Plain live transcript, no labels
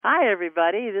Hi,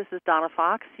 everybody. This is Donna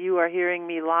Fox. You are hearing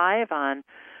me live on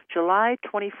July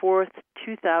 24th,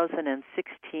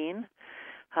 2016.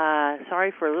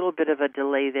 Sorry for a little bit of a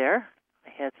delay there.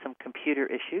 I had some computer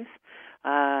issues.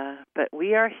 But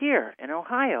we are here in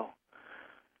Ohio.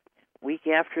 Week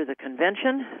after the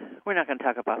convention. We're not going to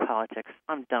talk about politics.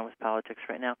 I'm done with politics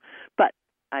right now. But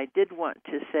I did want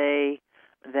to say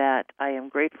that I am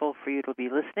grateful for you to be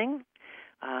listening.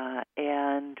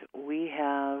 And we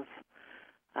have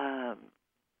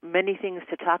many things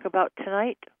to talk about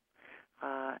tonight,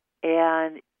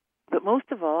 but most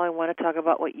of all, I want to talk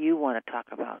about what you want to talk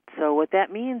about. So what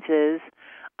that means is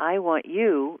I want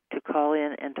you to call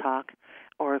in and talk,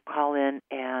 or call in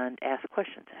and ask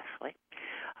questions, actually.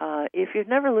 If you've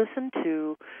never listened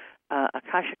to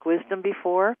Akashic Wisdom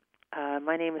before,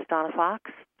 my name is Donna Fox,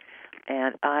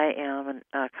 and I am an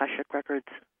Akashic Records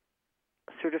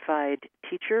certified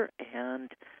teacher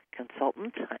and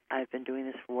consultant. I've been doing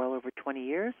this for well over 20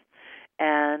 years,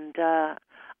 and I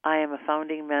am a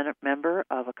founding member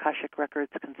of Akashic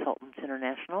Records Consultants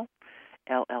International,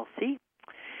 LLC,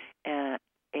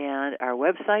 and our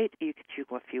website, if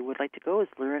you would like to go, is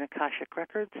Learn Akashic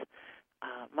Records.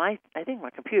 I think my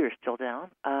computer's still down,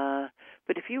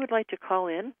 but if you would like to call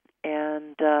in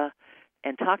and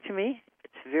talk to me,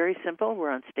 it's very simple.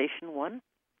 We're on Station 1,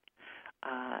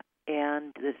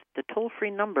 and the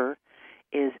toll-free number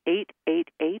is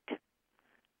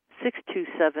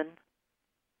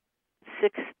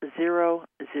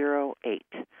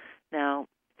 888-627-6008. Now,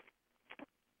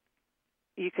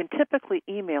 you can typically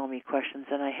email me questions,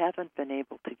 and I haven't been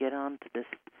able to get on to this.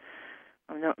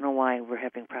 I don't know why we're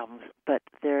having problems, but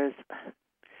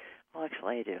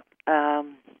actually I do.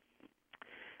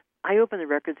 I opened the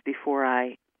records before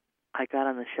I got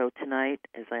on the show tonight,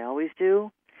 as I always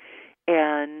do,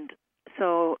 and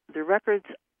so the records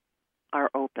are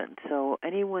open. So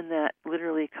anyone that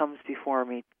literally comes before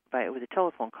me with a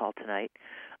telephone call tonight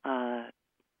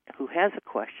who has a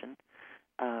question,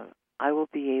 I will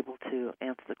be able to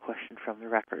answer the question from the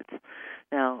records.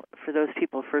 Now, for those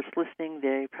people first listening,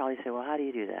 they probably say, well, how do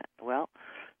you do that? Well,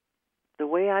 the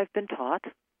way I've been taught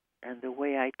and the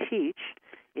way I teach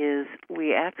is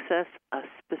we access a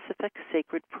specific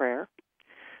sacred prayer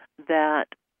that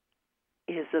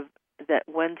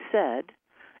when said,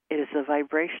 it is a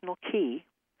vibrational key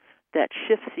that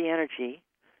shifts the energy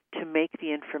to make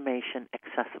the information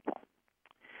accessible.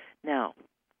 Now,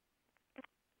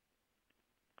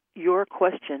 your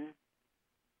question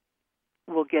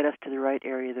will get us to the right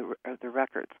area of the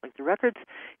records. Like the records,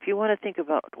 if you want to think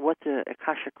about what the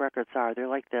Akashic records are, they're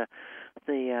like a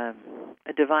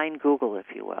divine Google,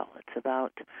 if you will. It's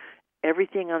about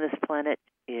everything on this planet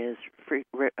is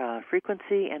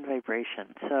frequency and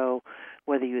vibration. So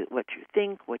what you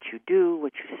think, what you do,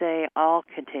 what you say, all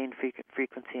contain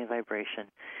frequency and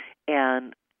vibration.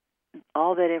 And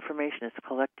all that information is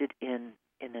collected in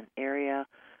an area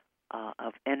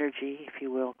of energy, if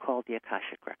you will, called the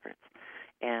Akashic records.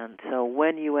 And so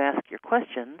when you ask your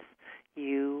questions,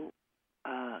 your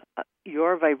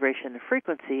vibration and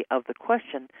frequency of the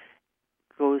question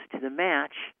goes to the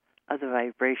match of the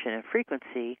vibration and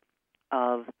frequency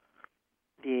of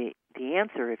the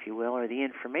answer, if you will, or the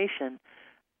information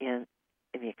in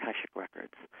the Akashic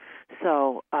records.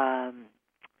 So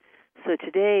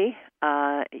today,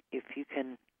 if you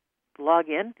can log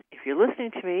in, if you're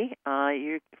listening to me,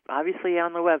 you're obviously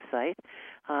on the website.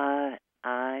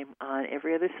 I'm on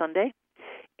every other Sunday,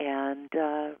 and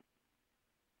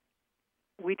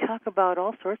we talk about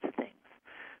all sorts of things.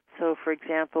 So, for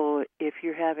example, if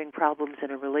you're having problems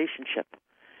in a relationship,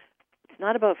 it's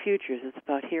not about futures, it's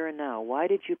about here and now. Why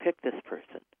did you pick this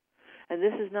person? And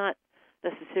this is not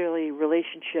necessarily a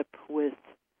relationship with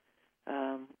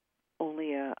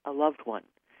only a loved one.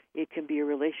 It can be a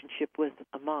relationship with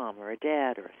a mom or a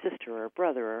dad or a sister or a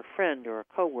brother or a friend or a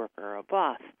coworker or a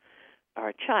boss or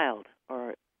a child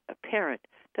or a parent.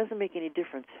 It doesn't make any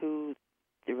difference who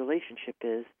the relationship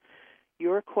is.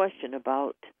 Your question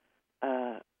about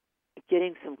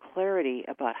getting some clarity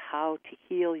about how to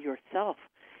heal yourself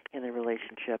in the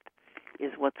relationship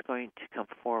is what's going to come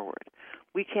forward.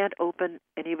 We can't open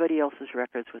anybody else's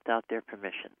records without their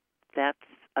permission. That's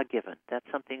a given. That's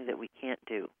something that we can't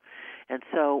do. And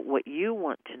so what you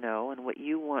want to know and what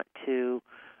you want to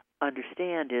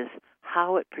understand is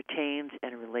how it pertains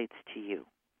and relates to you.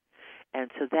 And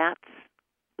so that's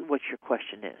what your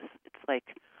question is. It's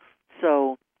like,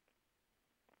 so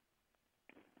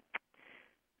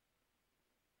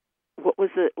what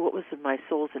was my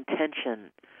soul's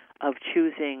intention of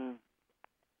choosing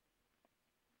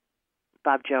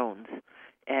Bob Jones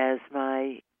as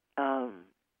my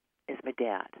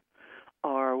dad?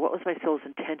 Or what was my soul's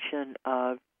intention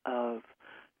of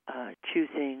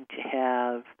choosing to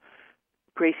have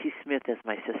Gracie Smith as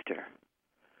my sister?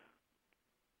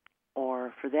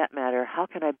 Or, for that matter, how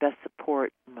can I best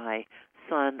support my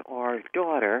son or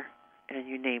daughter? And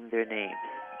you name their names,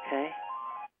 okay?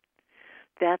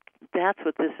 That's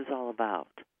what this is all about.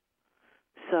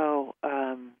 So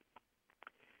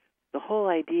the whole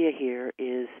idea here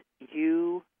is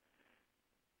you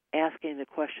asking the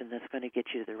question that's going to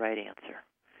get you the right answer.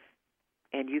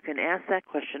 And you can ask that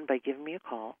question by giving me a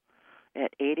call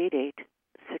at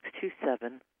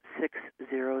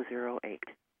 888-627-6008.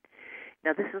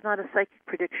 Now, this is not a psychic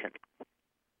prediction.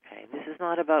 Okay, this is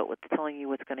not about what's telling you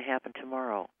what's going to happen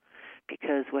tomorrow,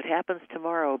 because what happens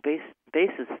tomorrow bases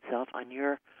itself on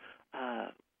your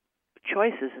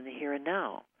choices in the here and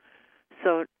now.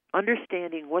 So,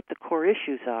 understanding what the core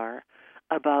issues are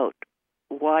about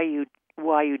why you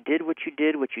did what you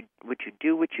did, what you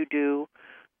do,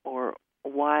 or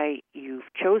why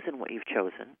you've chosen what you've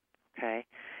chosen, okay,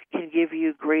 can give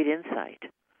you great insight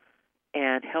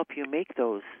and help you make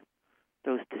those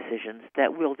decisions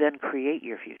that will then create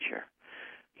your future.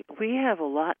 We have a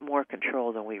lot more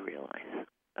control than we realize.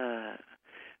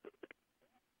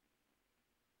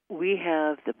 We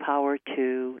have the power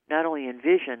to not only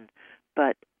envision,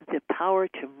 but the power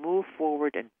to move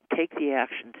forward and take the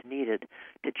actions needed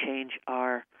to change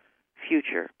our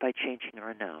future by changing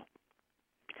our now.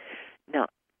 Now,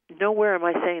 nowhere am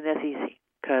I saying that's easy,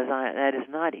 because that is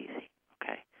not easy.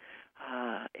 Okay,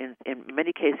 in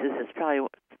many cases, it's probably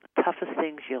the toughest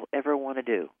things you'll ever want to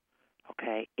do.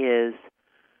 Okay, is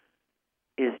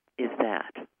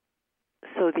that.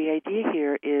 So the idea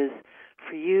here is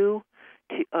for you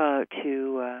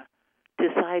to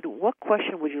decide what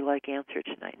question would you like answered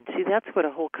tonight. And see, that's what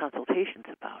a whole consultation's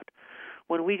about.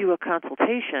 When we do a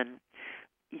consultation,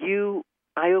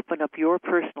 I open up your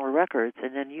personal records,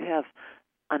 and then you have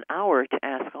an hour to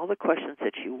ask all the questions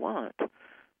that you want.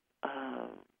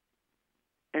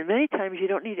 And many times you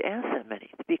don't need to ask that many,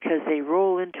 because they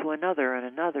roll into another and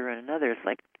another and another. It's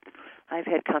like I've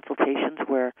had consultations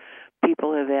where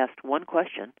people have asked one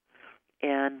question,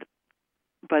 and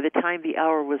by the time the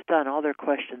hour was done, all their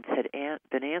questions had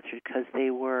been answered because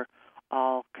they were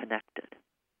all connected.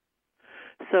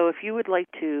 So if you would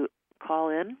like to call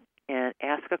in and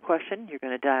ask a question, you're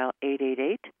going to dial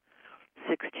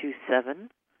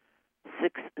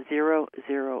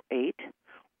 888-627-6008,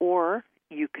 or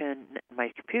you can,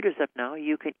 my computer's up now,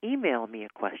 you can email me a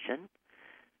question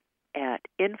at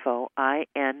info,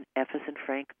 I-N-F as in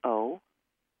Frank, O,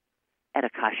 at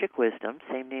Akashic Wisdom,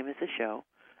 same name as the show,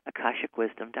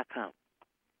 akashicwisdom.com.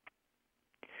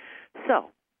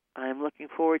 So, I'm looking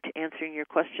forward to answering your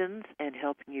questions and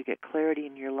helping you get clarity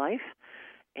in your life.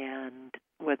 And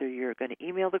whether you're going to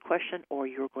email the question or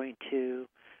you're going to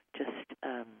just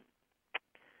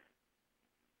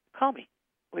call me,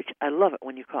 which I love it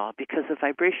when you call, because the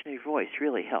vibration of your voice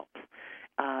really helps.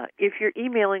 If you're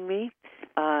emailing me,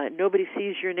 nobody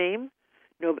sees your name.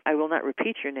 No, I will not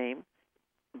repeat your name.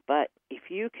 But if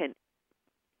you can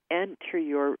enter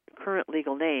your current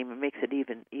legal name, it makes it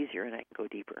even easier, and I can go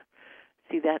deeper.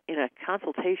 See, that in a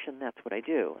consultation, that's what I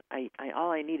do.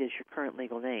 All I need is your current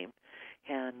legal name,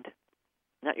 and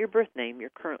not your birth name,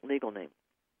 your current legal name.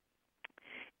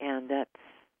 And that's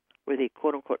where the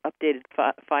quote-unquote updated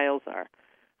files are.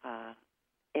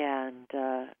 And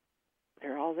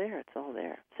they're all there. It's all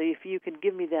there. So if you can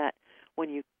give me that when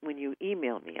you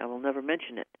email me, I will never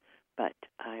mention it, but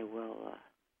I will.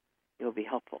 It'll be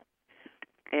helpful.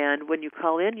 And when you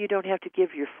call in, you don't have to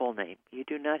give your full name. You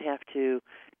do not have to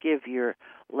give your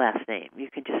last name. You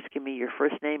can just give me your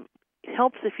first name. It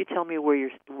helps if you tell me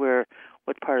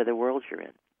what part of the world you're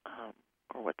in,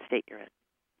 or what state you're in.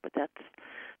 But that's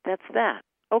that.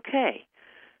 Okay.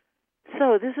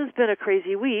 So this has been a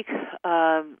crazy week,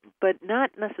 but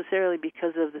not necessarily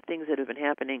because of the things that have been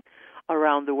happening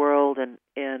around the world and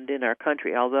in our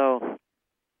country, although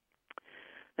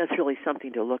that's really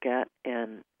something to look at.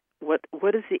 And what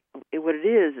it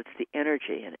is, it's the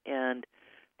energy, and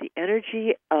the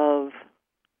energy of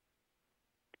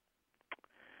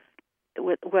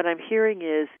what I'm hearing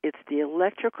is it's the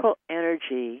electrical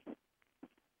energy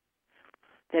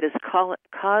that is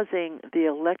causing the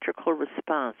electrical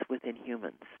response within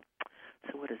humans.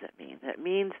 So what does that mean? That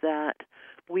means that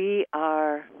we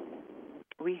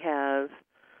have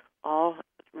all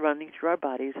running through our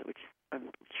bodies, which I'm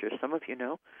sure some of you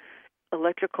know,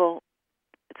 electrical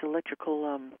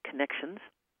connections.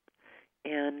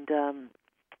 And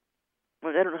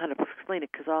well, I don't know how to explain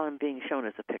it because all I'm being shown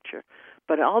is a picture.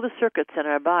 But all the circuits in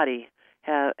our body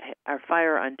are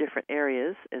fire on different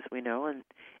areas, as we know,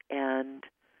 and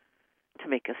to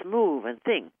make us move and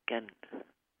think and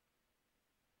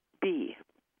be.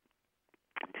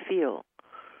 feel.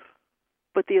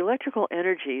 But the electrical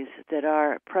energies that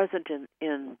are present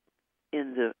in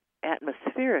the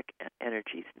atmospheric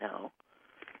energies now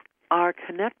are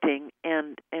connecting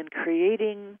and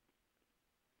creating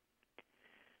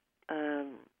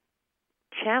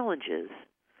challenges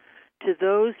to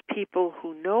those people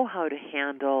who know how to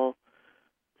handle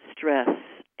stress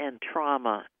and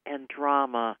trauma and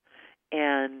drama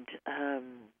and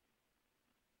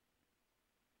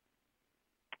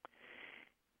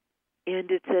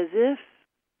it's as if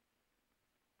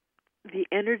the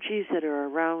energies that are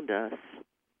around us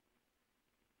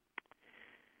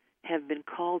have been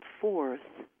called forth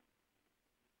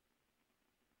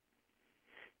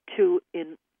to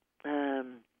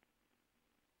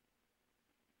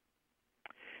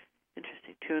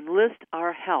to enlist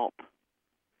our help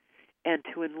and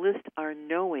to enlist our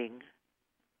knowing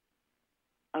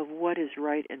of what is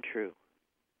right and true,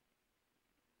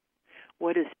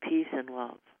 what is peace and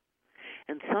love.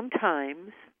 And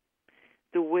sometimes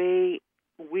the way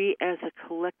we as a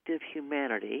collective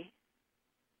humanity,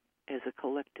 as a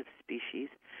collective species,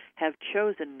 have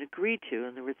chosen and agreed to,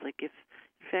 in other words, like if,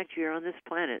 in fact, you're on this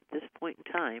planet at this point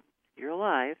in time, you're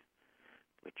alive,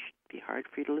 which would be hard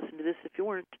for you to listen to this if you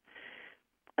weren't,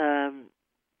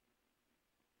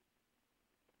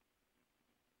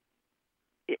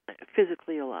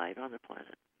 physically alive on the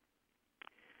planet.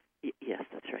 Yes,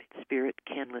 that's right. Spirit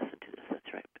can listen to this,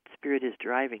 that's right. But Spirit is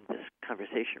driving this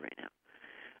conversation right now.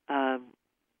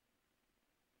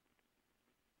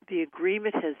 The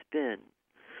agreement has been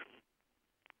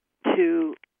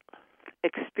to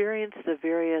experience the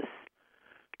various,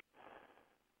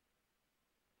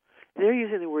 they're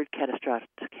using the word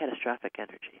catastrophic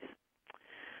energies.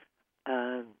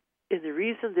 And the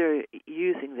reason they're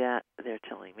using that, they're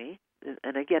telling me,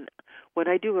 and again, when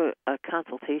I do a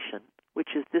consultation,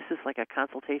 this is like a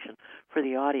consultation for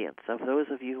the audience of those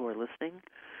of you who are listening.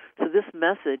 So this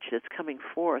message that's coming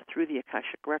forth through the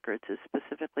Akashic Records is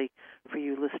specifically for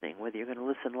you listening, whether you're going to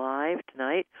listen live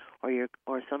tonight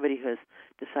or somebody who has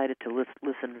decided to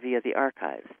listen via the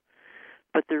archives.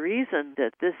 But the reason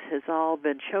that this has all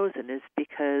been chosen is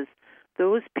because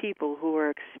those people who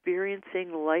are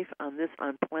experiencing life on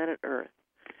planet Earth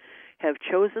have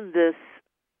chosen this.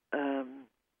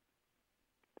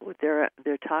 What they're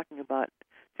talking about,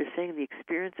 they're saying the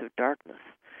experience of darkness,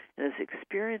 and this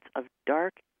experience of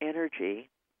dark energy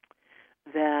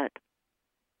that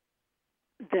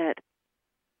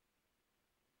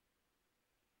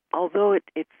although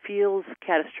it feels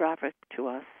catastrophic to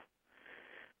us,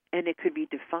 and it could be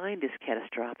defined as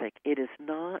catastrophic, it is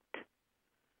not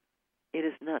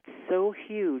so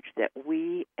huge that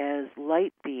we as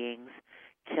light beings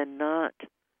cannot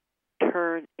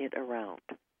turn it around.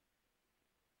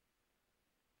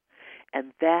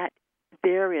 And that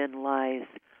therein lies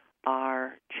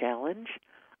our challenge,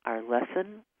 our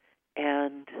lesson,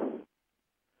 and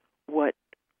what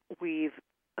we've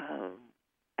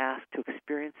asked to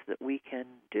experience that we can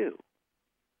do.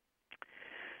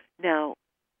 Now,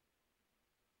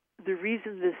 the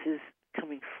reason this is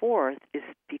coming forth is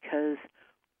because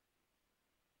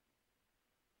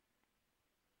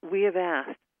we have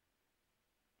asked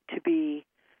to be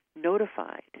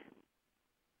notified,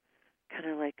 kind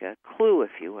of like a clue,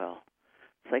 if you will.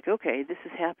 It's like, okay, this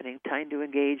is happening, time to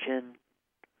engage in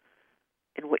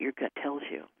what your gut tells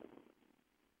you.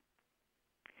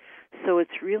 So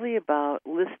it's really about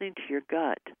listening to your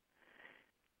gut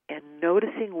and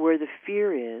noticing where the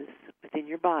fear is within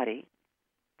your body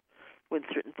when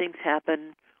certain things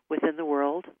happen within the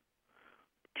world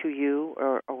to you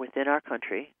or within our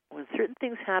country. When certain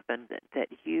things happen that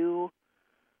you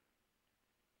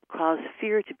cause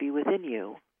fear to be within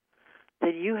you,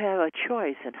 then you have a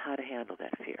choice in how to handle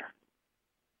that fear.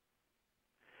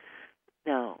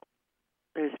 Now,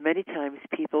 there's many times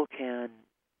people can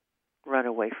run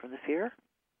away from the fear.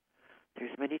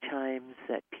 There's many times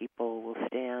that people will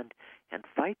stand and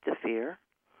fight the fear.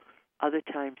 Other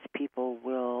times people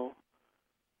will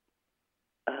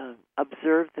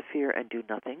observe the fear and do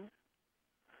nothing.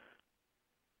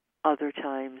 Other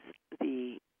times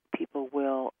the people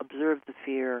will observe the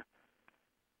fear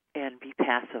and be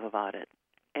passive about it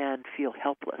and feel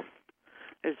helpless.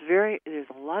 There's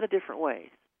a lot of different ways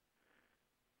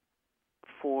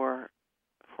for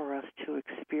us to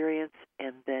experience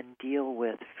and then deal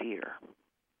with fear.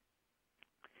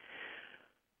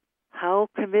 How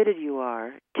committed you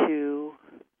are to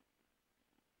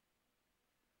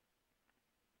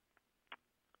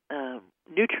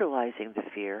neutralizing the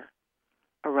fear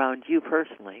around you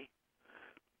personally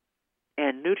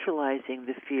and neutralizing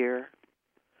the fear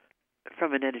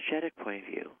from an energetic point of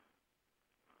view.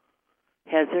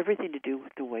 has everything to do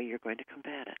with the way you're going to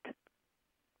combat it.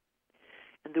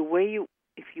 And the way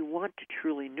if you want to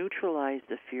truly neutralize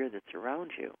the fear that's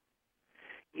around you,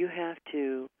 you have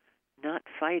to not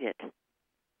fight it,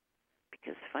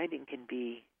 because fighting can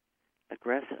be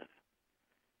aggressive,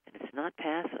 and it's not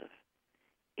passive.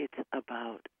 It's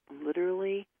about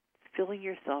literally filling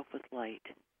yourself with light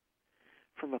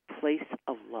from a place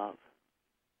of love.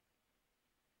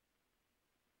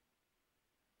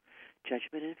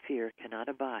 Judgment and fear cannot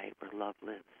abide where love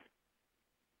lives.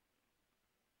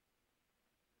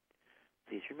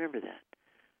 Please remember that.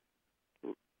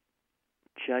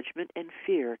 Judgment and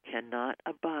fear cannot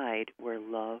abide where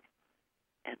love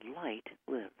and light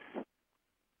lives.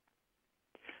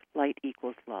 Light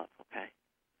equals love, okay?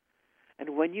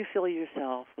 And when you fill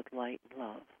yourself with light and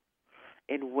love,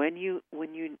 and when you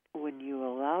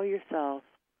allow yourself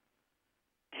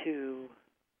to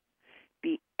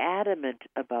be adamant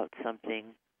about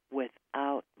something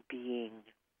without being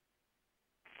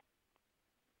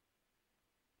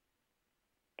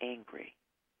angry,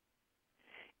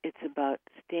 it's about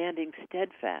standing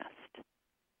steadfast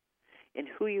in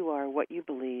who you are, what you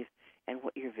believe, and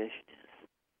what your vision is.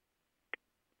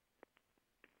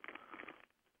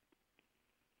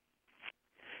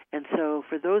 And so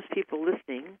for those people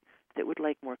listening that would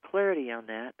like more clarity on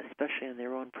that, especially in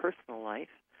their own personal life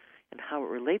and how it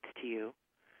relates to you,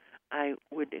 I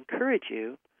would encourage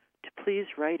you to please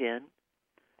write in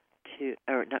to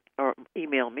or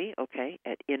email me, okay,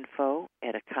 at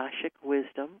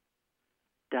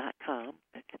info@akashicwisdom.com.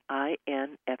 That's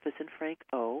INF as in Frank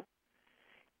O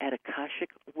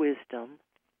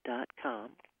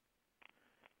 @akashicwisdom.com.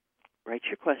 Write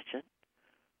your question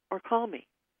or call me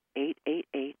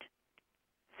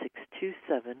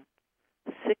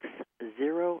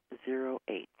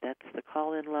 888-627-6008. That's the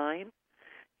call-in line.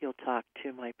 You'll talk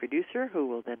to my producer, who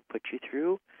will then put you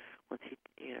through once he,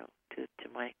 to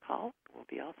my call. We'll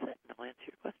be all set, and I'll answer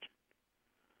your question.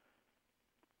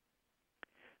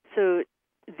 So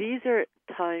these are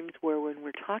times where, when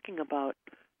we're talking about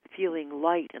feeling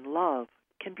light and love,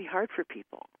 can be hard for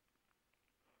people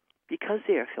because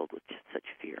they are filled with such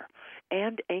fear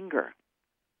and anger.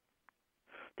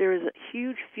 There is a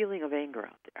huge feeling of anger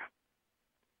out there,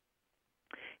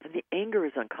 and the anger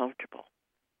is uncomfortable.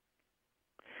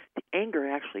 The anger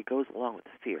actually goes along with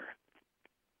the fear.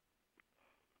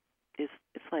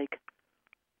 It's like,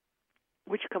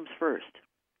 which comes first?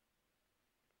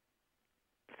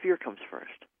 Fear comes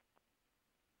first.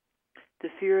 The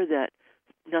fear that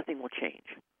nothing will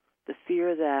change. The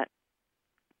fear that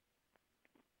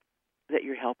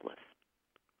you're helpless.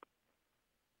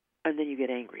 And then you get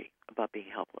angry about being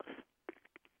helpless.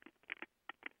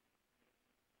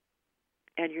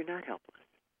 And you're not helpless.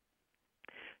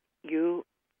 You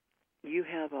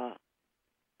have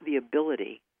the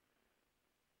ability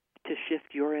to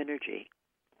shift your energy.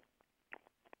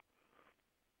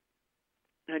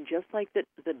 And just like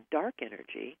the dark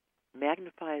energy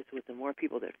magnifies with the more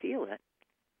people that feel it,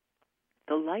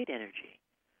 the light energy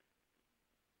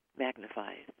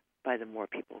magnifies by the more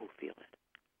people who feel it.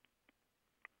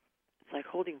 It's like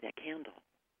holding that candle.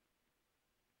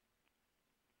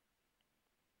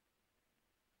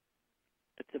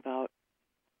 It's about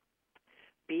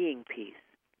being peace,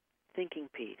 thinking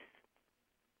peace,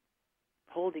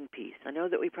 holding peace. I know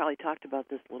that we probably talked about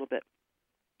this a little bit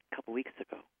a couple weeks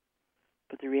ago,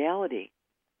 but the reality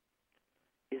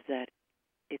is that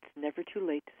it's never too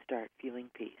late to start feeling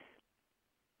peace.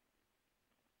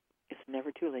 It's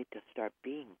never too late to start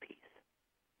being peace.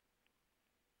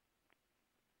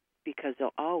 Because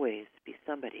there'll always be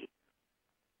somebody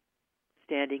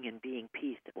standing and being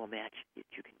peace that will match, that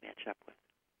you can match up with.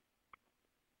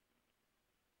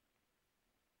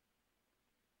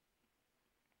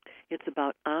 It's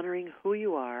about honoring who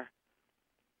you are,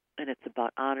 and it's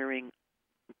about honoring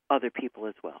other people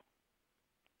as well.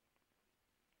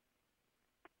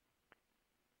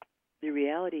 The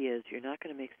reality is you're not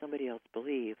going to make somebody else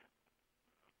believe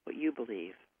what you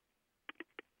believe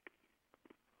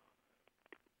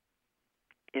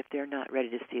if they're not ready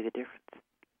to see the difference,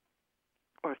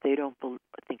 or if they don't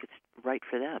think it's right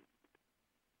for them.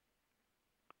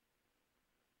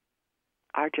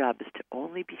 Our job is to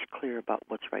only be clear about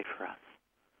what's right for us.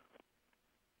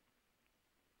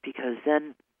 Because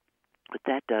then what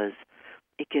that does,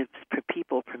 it gives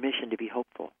people permission to be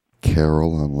hopeful.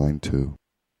 Carol on line 2.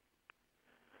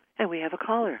 And we have a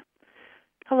caller.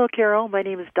 Hello, Carol. My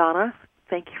name is Donna.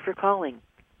 Thank you for calling.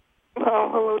 Oh,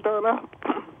 hello, Donna.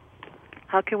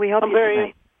 How can we help you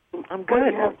tonight? I'm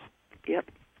good.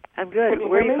 Yep. I'm good.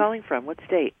 Where are you calling from? What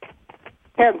state?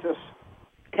 Kansas.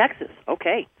 Texas.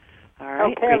 Okay. All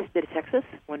right. Okay. Great state of Texas.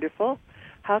 Wonderful.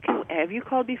 Have you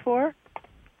called before?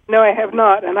 No, I have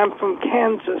not, and I'm from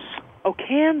Kansas. Oh,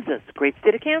 Kansas. Great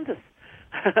state of Kansas.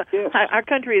 Yes. Our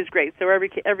country is great, so every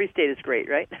state is great,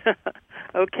 right?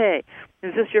 Okay.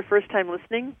 Is this your first time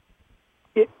listening?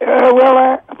 Yeah, well,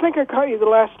 I think I caught you the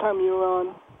last time you were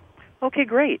on. Okay,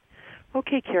 great.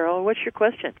 Okay, Carol, what's your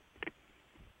question?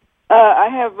 I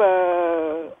have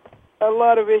a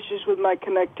lot of issues with my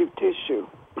connective tissue.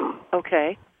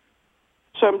 Okay.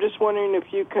 So I'm just wondering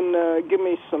if you can give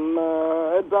me some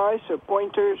advice or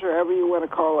pointers or however you want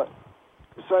to call it.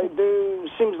 Because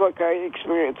seems like I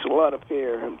experience a lot of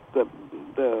fear. And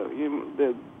the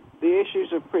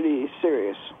issues are pretty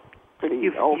serious,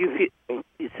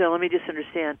 So let me just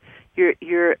understand.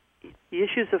 The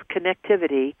issues of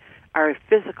connectivity are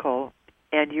physical,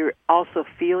 and you're also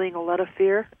feeling a lot of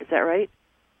fear. Is that right?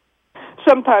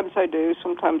 Sometimes I do,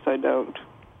 sometimes I don't.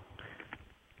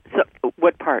 So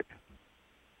what part?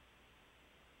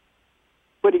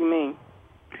 What do you mean?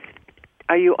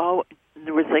 Are you all?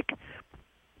 There was like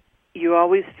you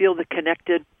always feel the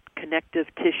connective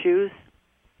tissues.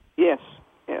 Yes.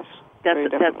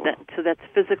 So that's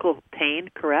physical pain,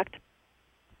 correct?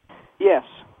 Yes.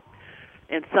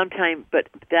 And sometimes, but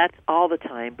that's all the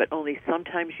time. But only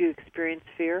sometimes you experience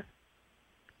fear.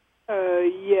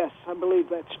 Yes, I believe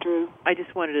that's true. I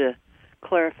just wanted to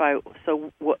clarify.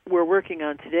 So what we're working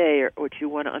on today, or what you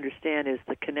want to understand, is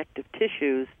the connective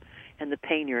tissues and the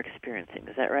pain you're experiencing.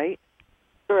 Is that right?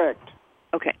 Correct.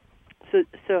 Okay.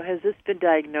 So has this been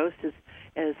diagnosed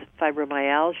as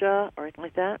fibromyalgia or anything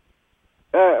like that?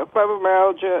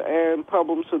 Fibromyalgia and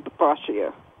problems with the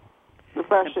fascia. The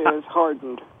fascia is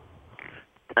hardened.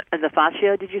 And the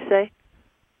fascia, did you say?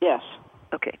 Yes.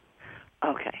 Okay.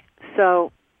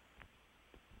 So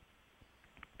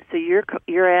your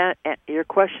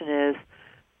question is,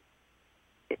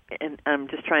 and I'm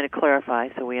just trying to clarify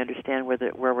so we understand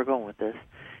where we're going with this,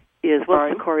 is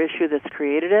what's the core issue that's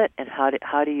created it, and how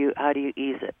do you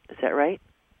ease it? Is that right?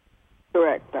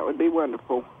 Correct. That would be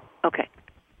wonderful. Okay.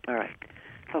 All right.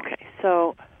 Okay.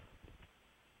 So,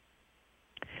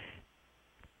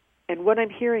 and what I'm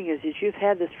hearing is you've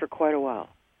had this for quite a while.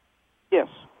 Yes.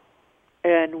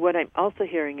 And what I'm also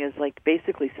hearing is like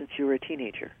basically since you were a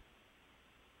teenager.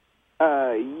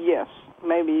 Yes,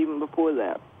 maybe even before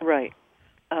that. Right.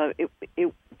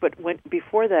 But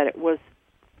before that, it was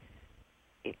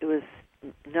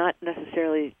not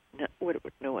necessarily. I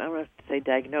don't have to say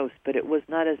diagnosed, but it was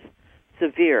not as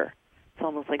severe. It's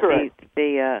almost like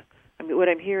they. I mean, what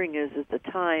I'm hearing is at the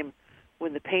time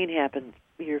when the pain happened,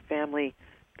 your family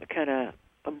kind of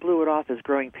blew it off as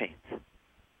growing pains.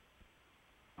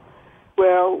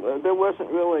 Well, there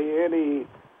wasn't really any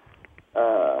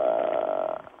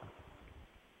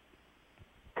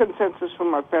consensus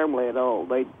from my family at all.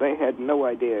 They had no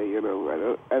idea.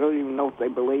 I don't even know if they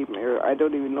believed me, or I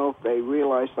don't even know if they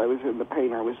realized I was in the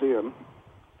pain I was in.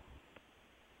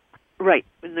 Right,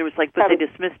 and there was but they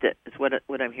dismissed it. Is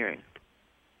what I'm hearing.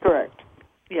 Correct.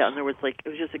 Yeah, and there was it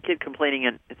was just a kid complaining,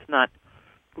 and it's not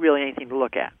really anything to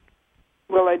look at.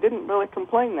 Well, I didn't really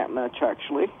complain that much,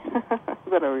 actually,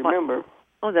 that I remember.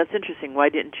 Oh, that's interesting. Why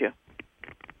didn't you?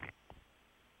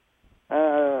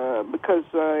 Because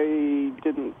I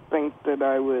didn't think that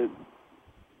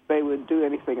they would do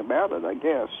anything about it, I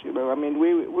guess. I mean,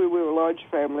 we were a large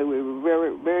family. We were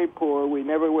very, very poor. We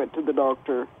never went to the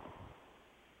doctor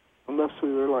unless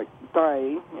we were,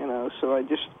 dying, so I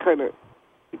just kind of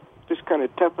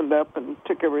toughened up and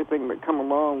took everything that come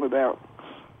along without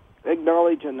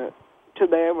acknowledging it to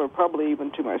them or probably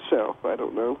even to myself. I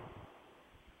don't know.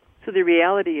 So the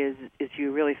reality is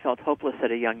you really felt hopeless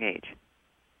at a young age.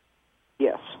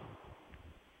 Yes.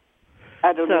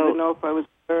 I don't even know if I was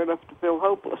aware enough to feel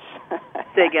hopeless.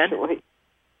 Say again? Actually.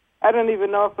 I don't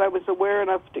even know if I was aware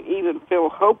enough to even feel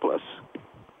hopeless.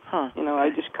 Huh. I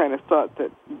just kind of thought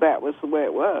that was the way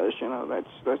it was.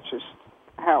 That's just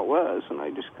how it was, and I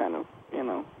just kind of,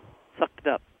 sucked it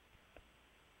up.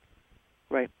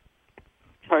 Right.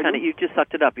 Pardon? You just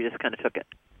sucked it up. You just kind of took it.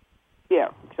 Yeah,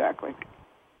 exactly.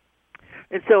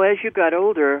 And so as you got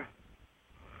older,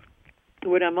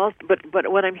 what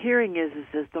I'm hearing is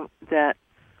that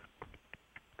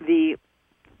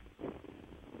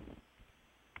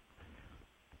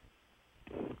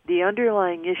the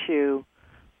underlying issue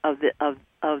of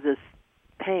this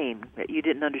pain that you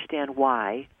didn't understand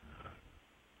why,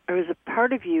 there was a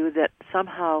part of you that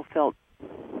somehow felt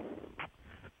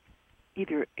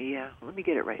let me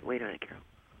get it right. Wait a minute, Carol.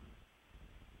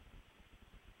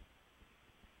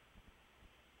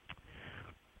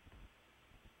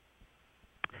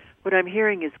 What I'm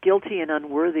hearing is guilty and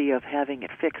unworthy of having it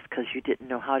fixed because you didn't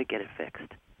know how to get it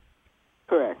fixed.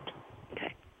 Correct.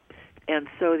 Okay. And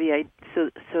so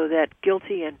so that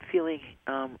guilty and feeling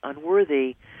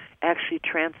unworthy actually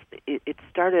it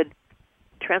started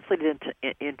translated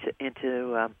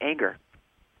into anger.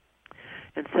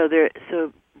 And so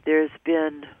there's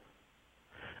been,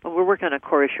 we're working on a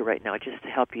core issue right now just to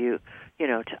help you,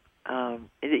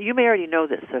 you may already know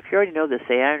this. So if you already know this,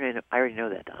 say, I already know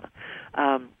that, Donna.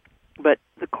 But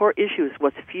the core issue is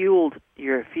what's fueled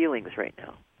your feelings right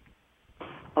now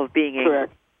of being angry,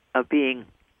 of being,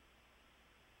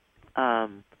 of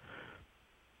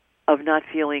not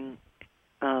feeling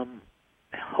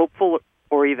hopeful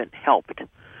or even helped.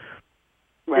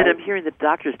 Right. And I'm hearing the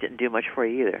doctors didn't do much for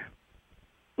you either.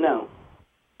 No.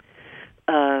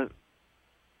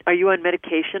 Are you on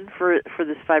medication for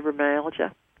this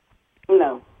fibromyalgia?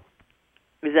 No.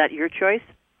 Is that your choice?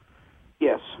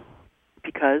 Yes.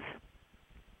 Because?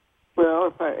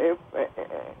 Well, if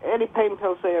any pain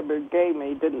pills they ever gave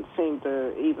me didn't seem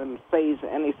to even phase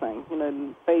anything,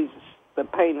 didn't phase the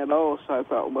pain at all. So I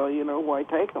thought, well, why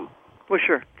take them? Well,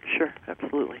 sure,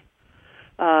 absolutely.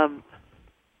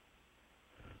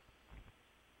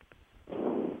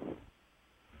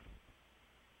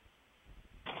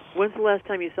 When's the last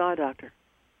time you saw a doctor?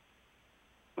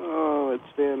 Oh,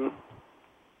 it's been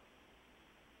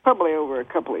probably over a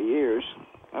couple of years.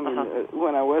 I mean,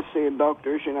 when I was seeing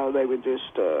doctors, they would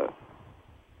just,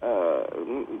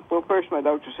 well, first my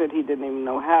doctor said he didn't even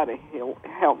know how to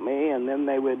help me, and then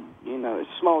they would, it's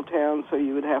a small town, so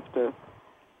you would have to,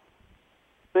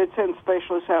 they'd send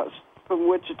specialists out from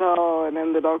Wichita, and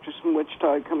then the doctors from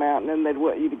Wichita would come out, and then they'd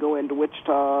want you to go into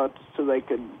Wichita so they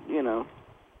could,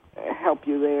 help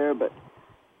you there, but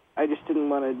I just didn't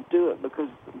want to do it because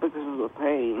of the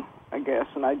pain, I guess,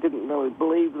 and I didn't really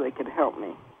believe they could help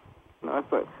me. I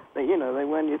thought they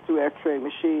run you through X-ray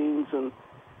machines and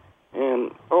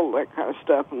all that kind of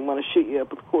stuff, and want to shoot you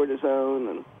up with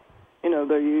cortisone and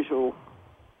their usual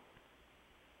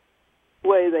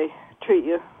way they treat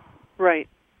you. Right.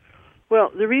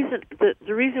 Well, the reason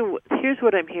here's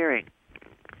what I'm hearing,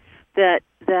 that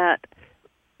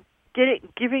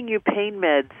giving you pain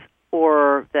meds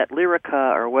or that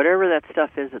Lyrica or whatever that stuff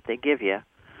is that they give you.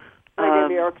 They gave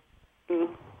me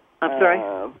Oxycontin. I'm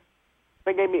sorry?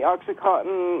 They gave me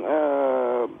Oxycontin,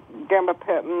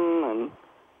 gabapentin, and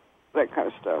that kind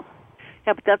of stuff.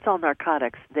 Yeah, but that's all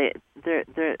narcotics. They're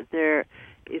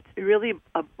it's really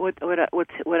what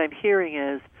I'm hearing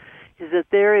is that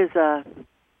there's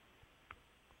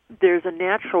a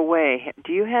natural way.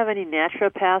 Do you have any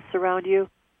naturopaths around you?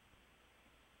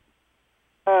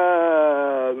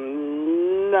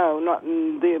 No, not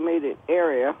in the immediate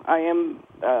area. I am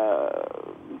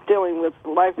dealing with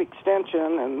life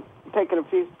extension and taking a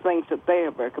few things that they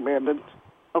have recommended.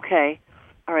 Okay,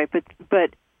 all right, but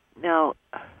now,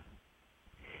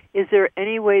 is there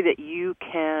any way that you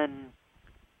can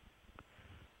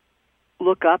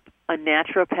look up a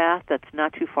naturopath that's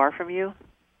not too far from you?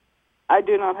 I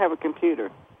do not have a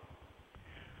computer.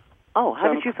 Oh,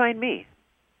 how did you find me?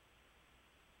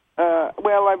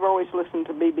 Well, I've always listened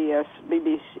to BBC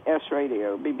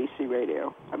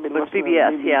radio. I've been listening BBS,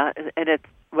 to BBC. yeah, and it's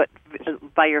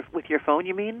with your phone,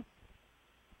 you mean?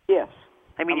 Yes.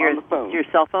 I mean on the phone. Your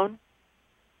cell phone?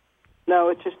 No,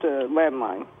 it's just a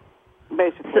landline,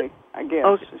 basically. I guess.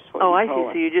 I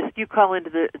see. So you call into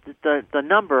the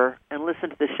number and listen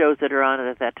to the shows that are on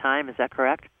at that time. Is that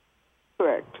correct?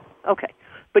 Correct. Okay,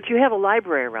 but you have a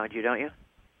library around you, don't you?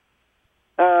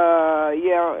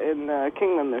 Yeah, in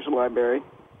Kingman there's a library.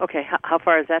 Okay, how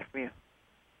far is that from you?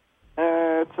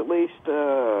 It's at least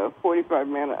 45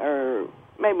 minutes, or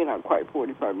maybe not quite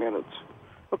 45 minutes.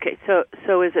 Okay,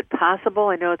 so is it possible,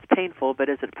 I know it's painful, but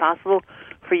is it possible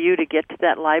for you to get to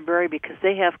that library? Because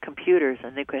they have computers,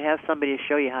 and they could have somebody to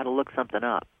show you how to look something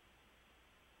up.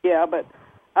 Yeah, but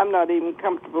I'm not even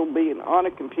comfortable being on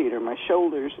a computer. My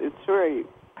shoulders, it's very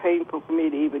painful for me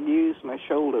to even use my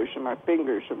shoulders or my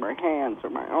fingers or my hands or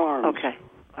my arms. Okay,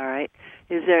 all right.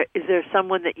 Is there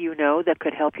someone that you know that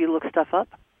could help you look stuff up?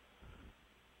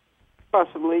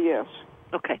 Possibly, yes.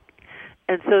 Okay,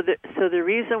 and so the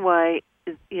reason why,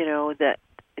 that,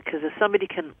 because if somebody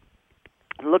can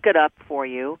look it up for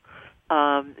you,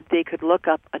 they could look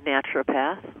up a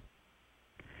naturopath,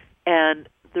 and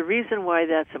the reason why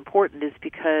that's important is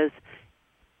because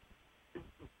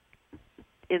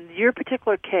in your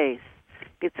particular case,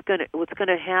 what's going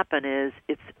to happen is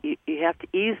you have to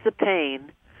ease the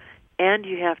pain, and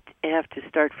you have to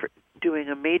start doing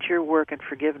a major work in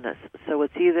forgiveness. So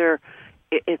it's either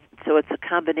it's a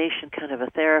combination kind of a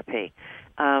therapy.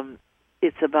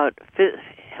 It's about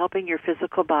helping your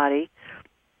physical body,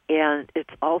 and it's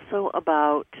also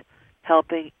about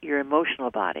helping your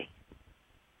emotional body.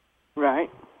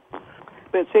 Right.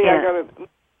 But see, Yeah. I got an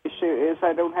issue is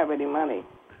I don't have any money.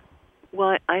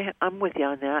 Well, I'm with you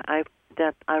on that. I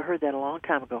heard that a long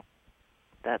time ago.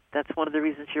 That's one of the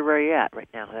reasons you're where you're at right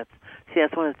now.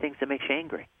 That's one of the things that makes you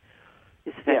angry.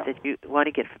 Is the fact that you want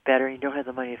to get better and you don't have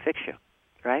the money to fix you,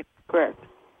 right? Correct.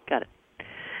 Got it.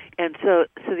 And so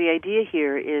the idea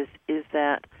here is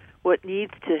that what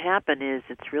needs to happen is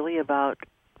it's really about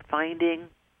finding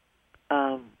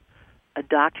a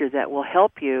doctor that will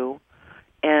help you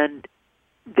and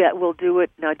that will do it.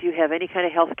 Now, do you have any kind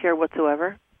of health care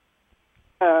whatsoever?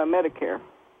 Medicare.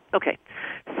 Okay.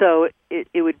 So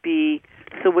it would be,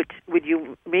 so what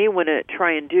you may want to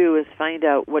try and do is find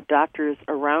out what doctors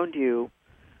around you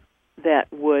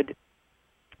that would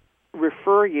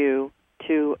refer you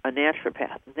to a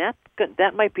naturopath.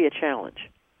 That might be a challenge.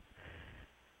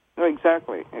 Oh,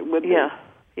 exactly. It would be.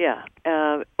 Yeah.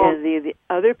 And the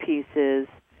other piece is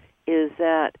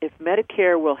that if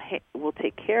Medicare will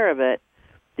take care of it,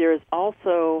 there is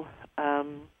also,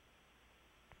 do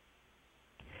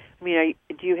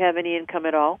you have any income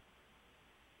at all?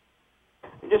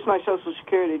 Just my Social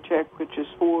Security check, which is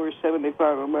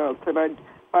 $4.75 a month, and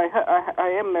I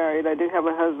am married. I do have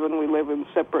a husband. We live in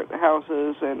separate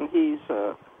houses, and he's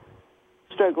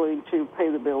struggling to pay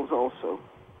the bills also.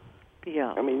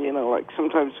 Yeah. I mean, like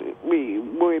sometimes we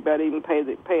worry about even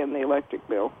paying the electric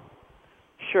bill.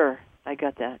 Sure, I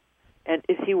got that. And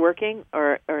is he working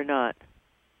or not?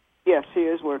 Yes, he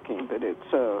is working, but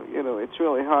it's it's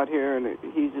really hot here, and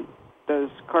he does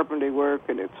carpentry work,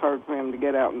 and it's hard for him to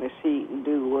get out in this heat and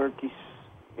do the work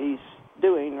he's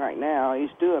doing right now. He's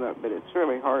doing it, but it's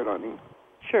really hard on him.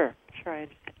 Sure, I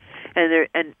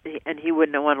understand. And he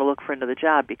wouldn't want to look for another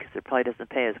job because it probably doesn't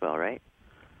pay as well, right?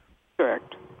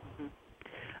 Correct.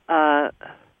 Mm-hmm.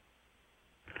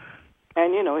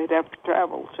 And he'd have to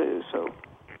travel too. So.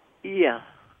 Yeah.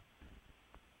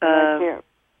 I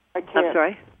can't. I'm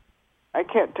sorry? I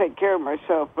can't take care of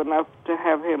myself enough to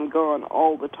have him gone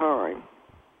all the time.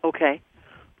 Okay.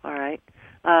 All right.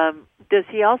 Does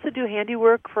he also do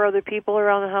handiwork for other people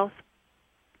around the house?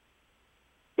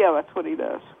 Yeah, that's what he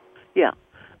does. Yeah.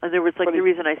 In other words, the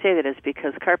reason I say that is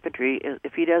because carpentry,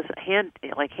 if he does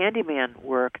handyman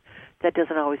work, that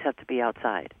doesn't always have to be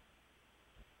outside.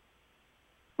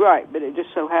 Right, but it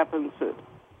just so happens that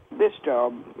this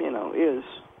job, is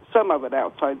some of it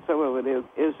outside, some of it is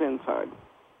inside.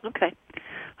 Okay.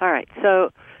 All right.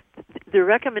 So the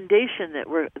recommendation that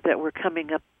we're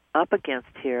coming up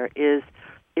against here is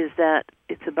that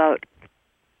it's about,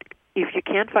 if you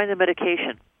can't find the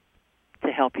medication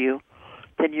to help you,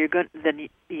 then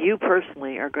you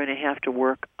personally are going to have to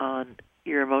work on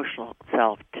your emotional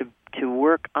self, to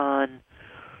work on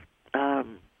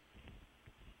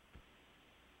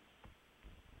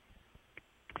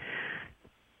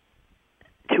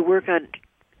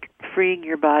freeing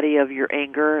your body of your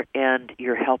anger and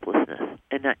your helplessness.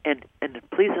 And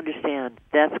please understand,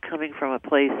 that's coming from a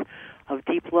place of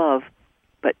deep love,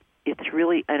 but it's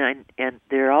really, and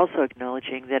they're also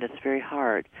acknowledging that it's very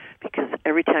hard because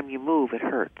every time you move, it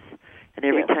hurts. And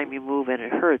every time you move and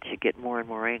it hurts, you get more and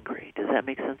more angry. Does that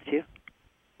make sense to you?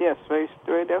 Yes, very,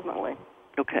 very definitely.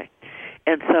 Okay.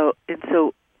 And so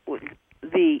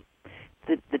the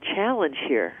challenge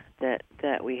here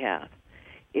that we have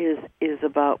is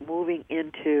about moving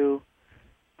into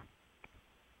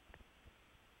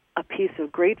a piece of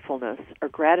gratefulness or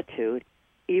gratitude,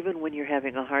 even when you're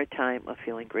having a hard time of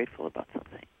feeling grateful about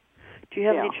something. Do you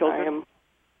have any children?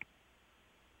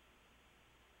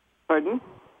 Pardon?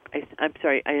 I'm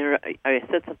sorry, I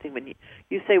said something when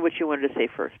you say what you wanted to say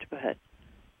first. Go ahead.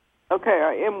 Okay,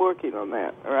 I am working on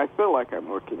that, or I feel like I'm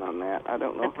working on that. I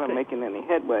don't know if I'm making any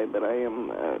headway, but I am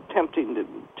attempting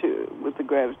to with the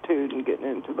gratitude and getting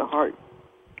into the heart.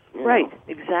 Right,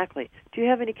 exactly. Do you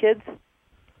have any kids?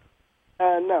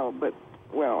 No, but,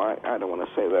 I don't want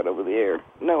to say that over the air.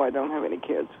 No, I don't have any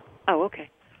kids. Oh, okay.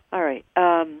 All right.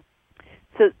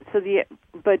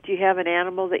 But do you have an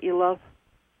animal that you love?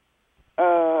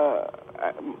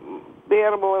 The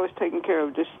animal I was taking care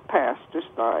of just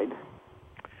died.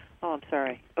 Oh, I'm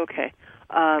sorry. Okay.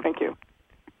 Thank you.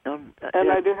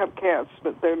 And I do have cats,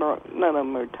 but none of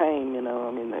them are tame,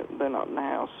 they're not in the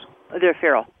house. They're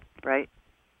feral, right?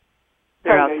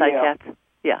 They're outside cats?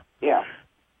 Yeah. Yeah.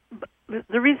 But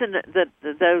the reason that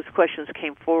those questions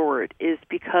came forward is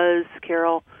because,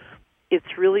 Carol,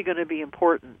 it's really going to be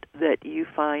important that you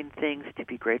find things to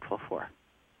be grateful for.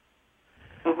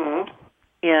 Mm-hmm.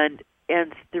 And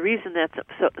the reason that's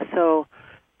so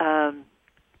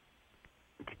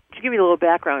to give you a little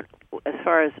background, as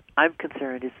far as I'm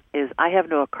concerned, is I have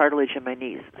no cartilage in my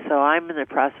knees, so I'm in the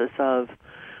process of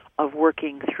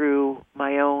working through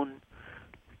my own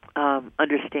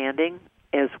understanding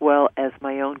as well as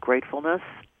my own gratefulness.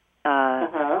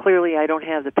 Clearly, I don't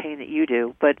have the pain that you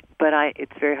do, but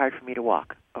it's very hard for me to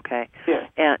walk. Okay,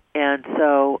 yeah, and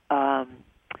so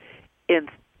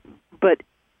but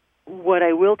what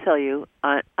I will tell you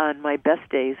on my best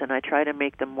days, and I try to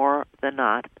make them more than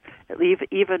not,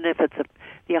 even if it's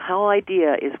the whole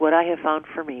idea is what I have found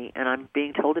for me, and I'm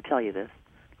being told to tell you this.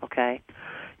 Okay,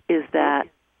 is that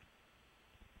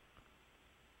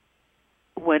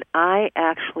when I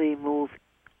actually move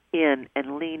in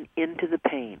and lean into the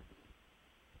pain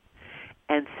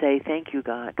and say, thank you,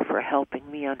 God, for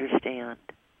helping me understand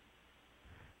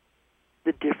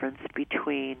the difference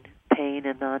between pain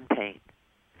and non-pain,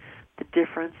 the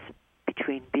difference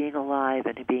between being alive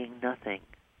and being nothing.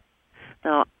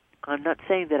 Now, I'm not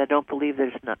saying that I don't believe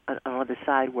there's another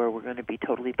side where we're going to be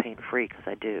totally pain-free, because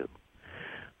I do.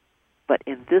 But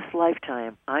in this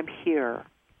lifetime, I'm here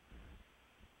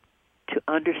to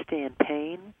understand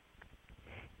pain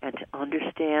and to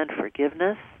understand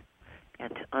forgiveness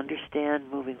and to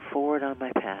understand moving forward on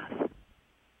my path.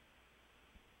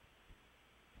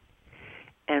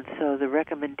 And so the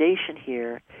recommendation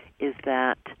here is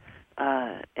that,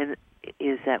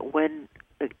 when,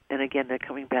 and again, they're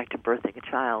coming back to birthing a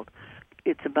child.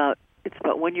 It's about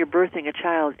when you're birthing a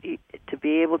child, to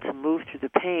be able to move through the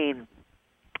pain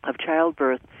of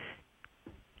childbirth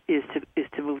is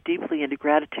to move deeply into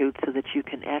gratitude, so that you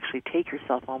can actually take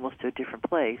yourself almost to a different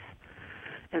place.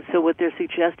 And so what they're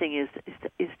suggesting is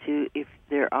to, if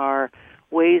there are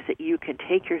ways that you can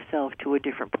take yourself to a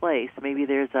different place, maybe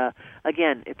there's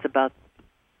it's about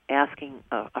asking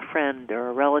a friend or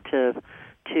a relative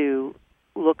to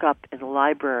look up in the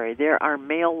library. There are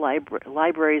mail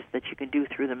libraries that you can do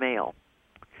through the mail,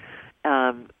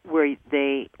 where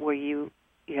you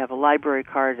have a library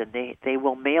card, and they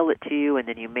will mail it to you, and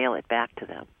then you mail it back to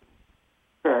them.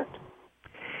 correct.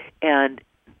 And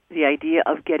the idea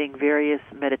of getting various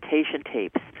meditation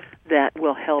tapes that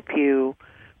will help you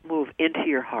move into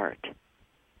your heart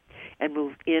and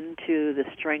move into the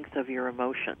strength of your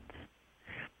emotions.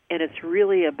 And it's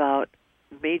really about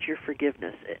major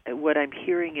forgiveness. What I'm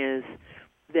hearing is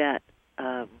that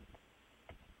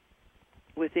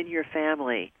within your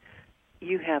family,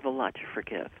 you have a lot to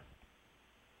forgive.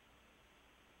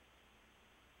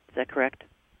 Is that correct?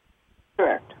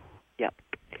 Correct. Yep.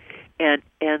 And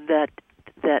that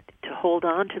to hold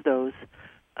on to those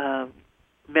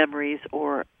memories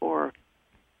or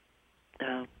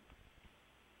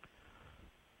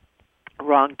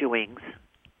wrongdoings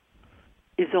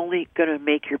is only going to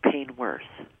make your pain worse.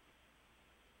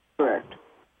 Correct.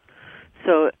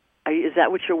 So is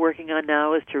that what you're working on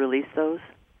now, is to release those?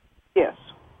 Yes.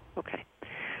 Okay.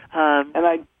 And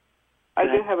I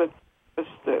do have a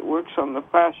therapist that works on the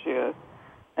fascia,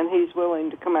 and he's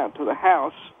willing to come out to the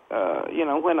house,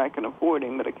 when I can afford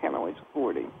him, but I can't always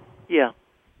afford him. Yeah.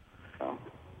 So.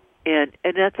 And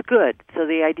that's good. So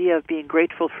the idea of being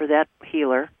grateful for that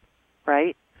healer,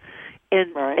 right?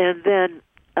 And right. And then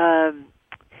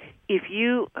if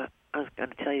you, I was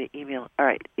going to tell you to email. All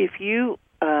right. If you,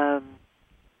 I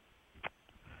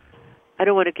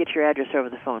don't want to get your address over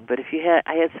the phone, but if you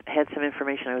I had some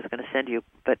information I was going to send you,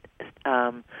 but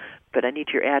I need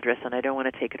your address, and I don't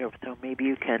want to take it over, so maybe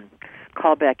you can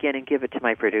call back in and give it to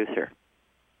my producer.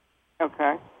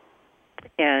 Okay.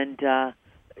 And to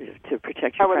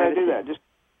protect your privacy. How would I do that?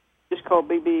 Just call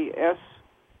BBS?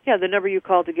 Yeah, the number you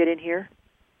called to get in here.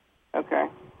 Okay.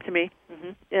 To me.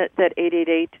 Mm-hmm. That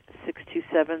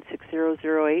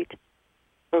 888-627-6008.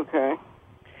 Okay.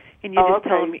 And you just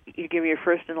tell him, you give me your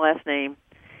first and last name,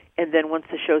 and then once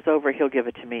the show's over, he'll give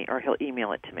it to me, or he'll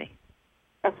email it to me.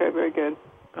 Okay, very good.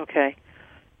 Okay.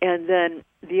 And then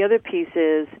the other piece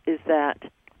is that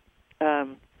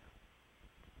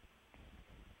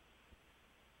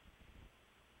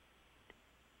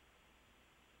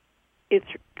it's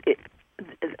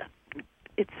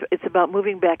about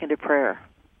moving back into prayer.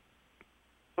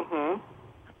 Mm-hmm.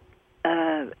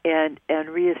 And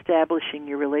reestablishing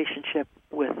your relationship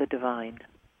with the divine.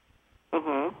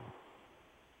 Mm-hmm.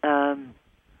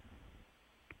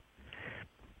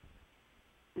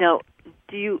 Now,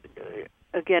 do you?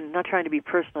 Again, not trying to be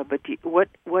personal, but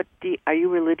are you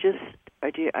religious?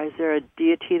 Is there a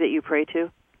deity that you pray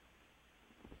to?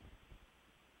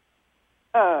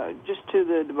 Just to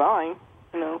the divine,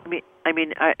 I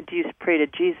mean, do you pray to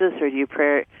Jesus, or do you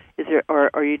pray?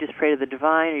 Or you just pray to the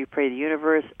divine, or you pray to the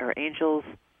universe, or angels?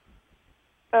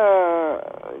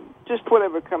 Just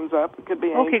whatever comes up. It could be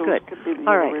angels. Okay, good. It could be the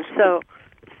All universe. right.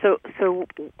 So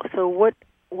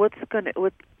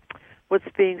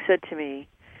what's being said to me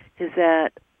is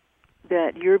that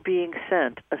you're being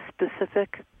sent a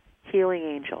specific healing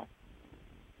angel.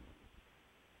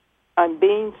 I'm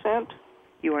being sent?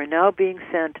 You are now being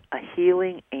sent a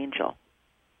healing angel.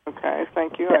 Okay,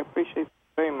 thank you. I appreciate it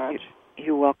very much.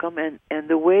 You're welcome. And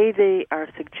the way they are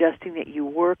suggesting that you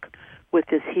work with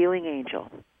this healing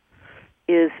angel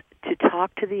is to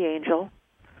talk to the angel,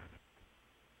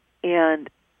 and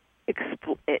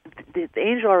the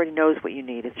angel already knows what you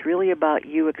need. It's really about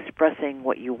you expressing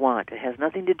what you want. It has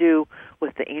nothing to do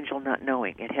with the angel not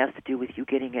knowing. It has to do with you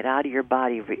getting it out of your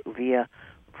body via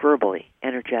verbally,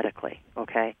 energetically,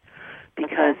 okay?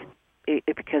 Because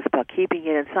because about keeping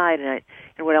it inside, and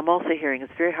what I'm also hearing,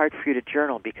 it's very hard for you to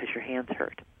journal because your hands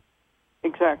hurt.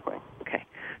 Exactly. Okay.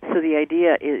 So the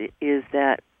idea is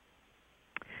that,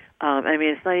 I mean,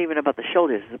 it's not even about the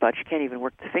shoulders. It's about you can't even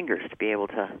work the fingers to be able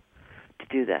to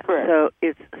do that. Correct.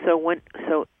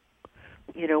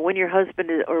 When your husband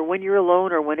is, or when you're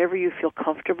alone, or whenever you feel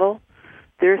comfortable,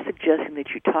 they're suggesting that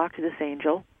you talk to this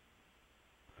angel,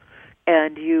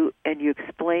 and you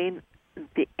explain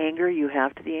the anger you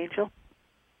have to the angel,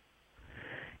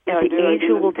 and the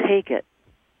angel will take it.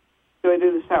 Do I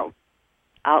do this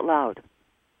out loud?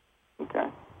 Okay.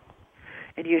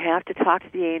 And you have to talk to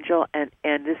the angel, and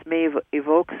this may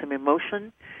evoke some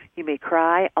emotion. You may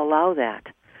cry. Allow that.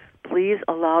 Please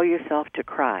allow yourself to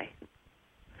cry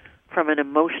from an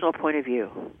emotional point of view.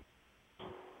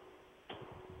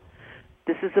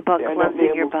 This is about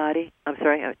cleansing your body. I'm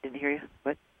sorry, I didn't hear you.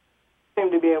 What? I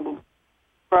seem to be able to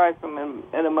cry from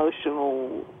an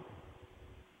emotional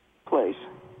place.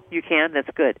 You can? That's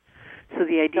good. So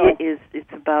the idea is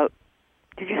it's about,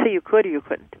 did you say you could or you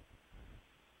couldn't?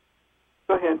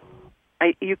 Go ahead.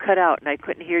 You cut out, and I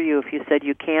couldn't hear you if you said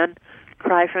you can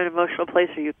cry from an emotional place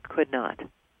or you could not.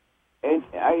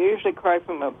 I usually cry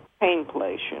from a pain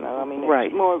place, I mean, it's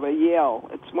right. more of a yell.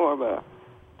 It's more of a,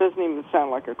 doesn't even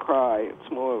sound like a cry.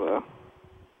 It's more of a,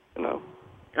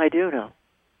 I do know.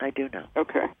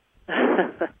 Okay.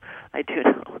 I do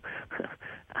know.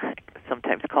 I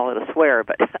sometimes call it a swear,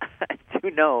 but I do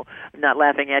know. I'm not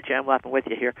laughing at you. I'm laughing with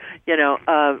you here.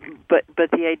 But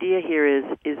the idea here is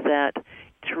that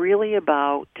it's really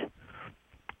about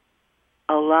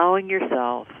allowing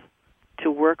yourself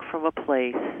to work from a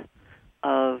place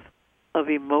of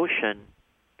emotion,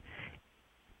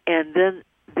 and then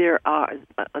there are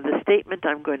the statement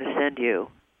I'm going to send you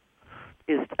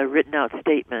is a written out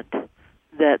statement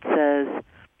that says,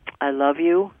 I love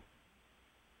you,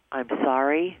 I'm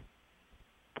sorry,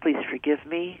 please forgive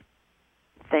me,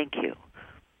 thank you.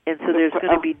 And so there's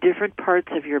going to be different parts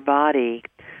of your body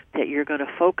that you're going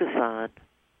to focus on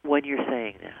when you're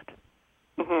saying that.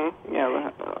 Mm-hmm. Yeah,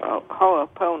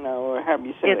 Ho'oponopono, or have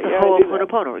you said it? It's a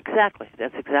Ho'oponopono, exactly.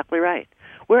 That's exactly right.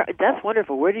 That's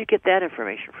wonderful. Where do you get that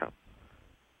information from?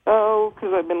 Oh,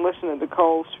 because I've been listening to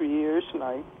calls for years, and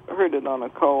I heard it on a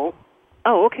call.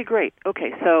 Oh, okay, great.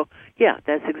 Okay, so, yeah,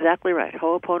 that's exactly right,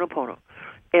 Ho'oponopono.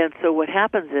 And so what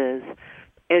happens is,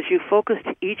 as you focus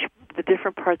to the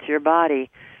different parts of your body,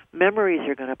 memories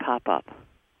are going to pop up.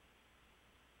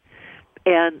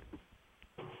 And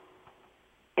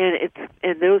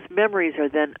those memories are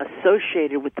then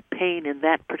associated with the pain in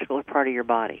that particular part of your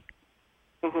body.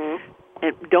 Mm-hmm.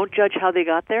 And don't judge how they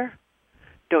got there.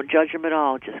 Don't judge them at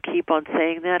all. Just keep on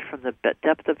saying that from the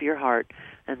depth of your heart,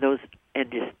 and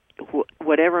just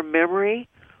whatever memory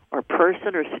or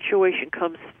person or situation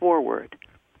comes forward,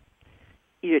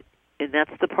 and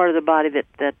that's the part of the body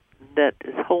that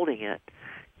is holding it.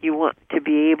 You want to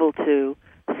be able to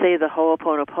say the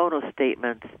Ho'oponopono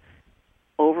statements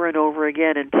over and over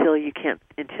again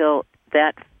until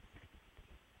that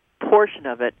portion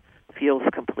of it feels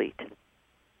complete.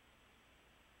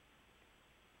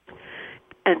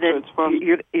 And then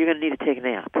you're going to need to take a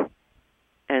nap,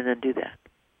 and then do that.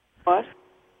 What?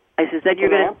 I said, then you're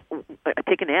going to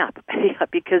take a nap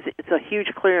because it's a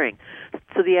huge clearing.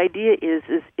 So the idea is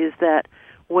that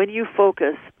when you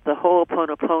focus the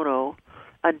Ho'oponopono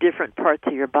on different parts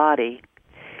of your body,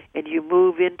 and you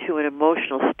move into an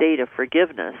emotional state of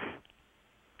forgiveness,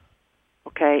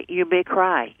 okay, you may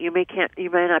cry. You may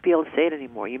not be able to say it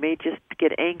anymore. You may just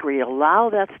get angry. Allow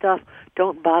that stuff.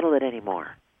 Don't bottle it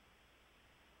anymore.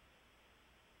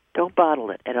 Don't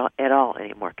bottle it at all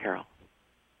anymore, Carol.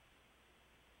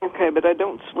 Okay, but I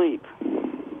don't sleep.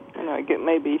 I get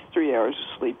maybe 3 hours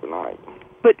of sleep a night.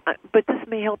 But this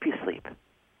may help you sleep.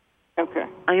 Okay.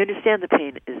 I understand the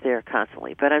pain is there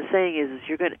constantly, but I'm saying is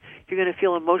you're going to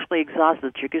feel emotionally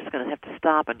exhausted. You're just going to have to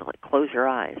stop and close your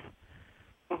eyes.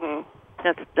 Mm-hmm.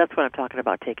 That's what I'm talking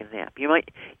about. Taking a nap. You might,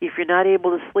 if you're not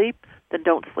able to sleep, then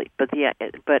don't sleep. But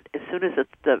as soon as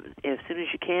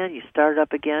you can, you start it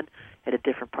up again at a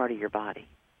different part of your body.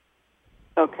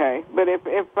 Okay, but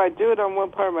if I do it on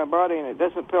one part of my body and it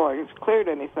doesn't feel like it's cleared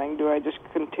anything, do I just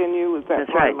continue with that?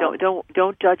 That's part right. of my...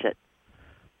 Don't judge it.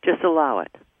 Just allow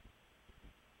it.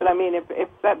 But I mean, if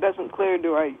that doesn't clear,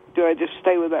 do I just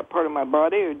stay with that part of my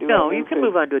body, or do No, I you can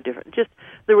move on to a different. Just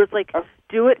there was like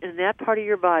do it in that part of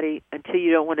your body until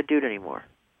you don't want to do it anymore.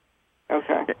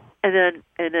 Okay. And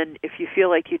then if you feel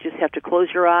like you just have to close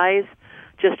your eyes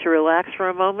just to relax for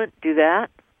a moment, do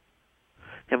that.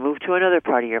 And move to another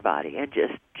part of your body, and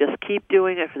just keep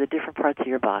doing it for the different parts of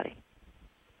your body.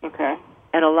 Okay.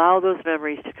 And allow those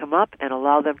memories to come up, and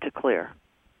allow them to clear.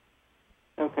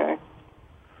 Okay.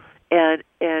 And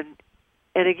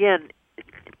again,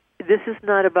 this is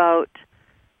about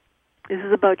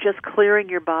just clearing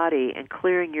your body and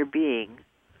clearing your being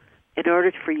in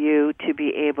order for you to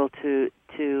be able to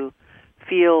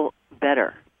feel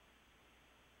better.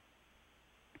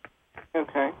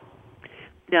 Okay.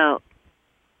 Now,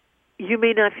 you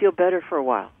may not feel better for a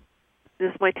while.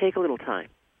 This might take a little time.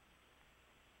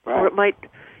 Right. Or it might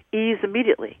ease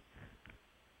immediately.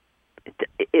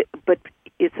 But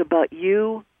it's about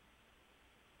you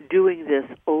doing this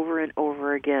over and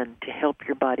over again to help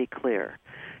your body clear.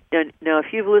 Now,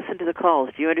 if you've listened to the calls,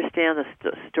 do you understand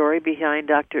the story behind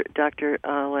Dr.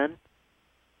 Len?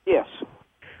 Yes.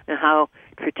 And how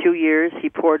for 2 years he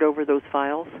pored over those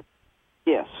files?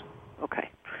 Yes. Okay.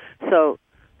 So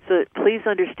please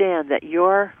understand that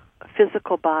your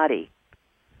physical body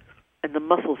and the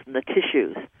muscles and the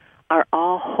tissues are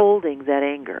all holding that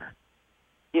anger.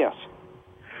 Yes.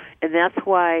 And that's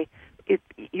why it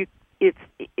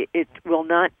will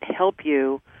not help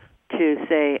you to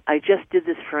say, I just did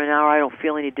this for an hour, I don't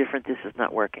feel any different, this is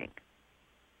not working.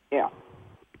 Yeah.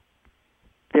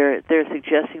 They're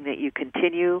suggesting that you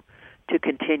continue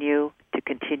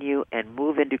and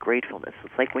move into gratefulness.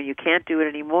 It's like when you can't do it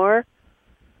anymore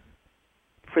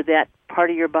for that part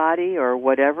of your body or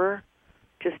whatever,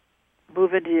 just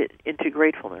move into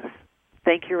gratefulness.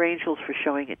 Thank your angels for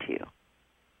showing it to you.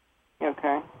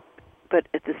 Okay. But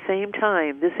at the same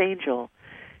time, this angel,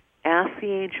 ask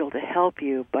the angel to help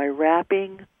you by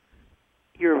wrapping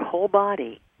your whole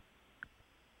body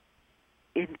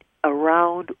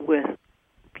around with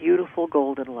beautiful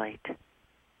golden light.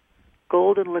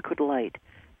 Golden liquid light.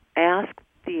 Ask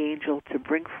the angel to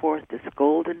bring forth this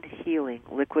golden healing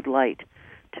liquid light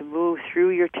to move through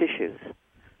your tissues,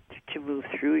 to move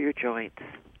through your joints,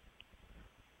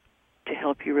 to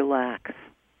help you relax,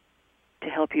 to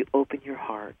help you open your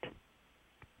heart.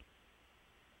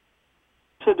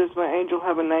 So does my angel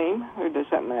have a name, or does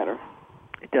that matter?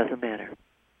 It doesn't matter.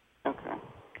 Okay.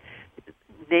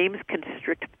 Names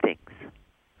constrict things.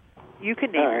 You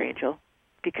can name your angel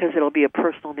because it'll be a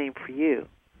personal name for you,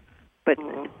 but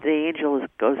the angel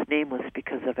goes nameless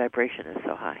because the vibration is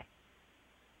so high.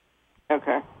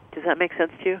 Okay. Does that make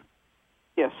sense to you?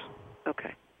 Yes.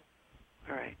 Okay.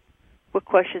 All right. What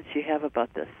questions do you have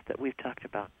about this that we've talked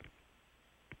about?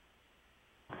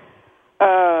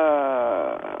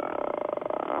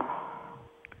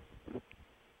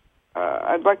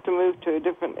 I'd like to move to a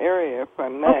different area, if I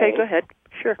may. Okay, go ahead.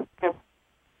 Sure.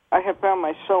 I have found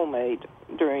my soulmate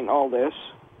during all this,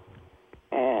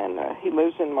 and he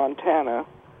lives in Montana,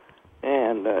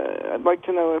 and I'd like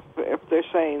to know if they're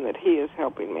saying that he is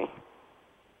helping me.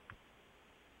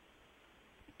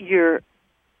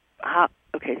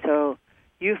 Okay, so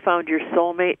you found your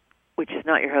soulmate, which is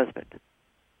not your husband.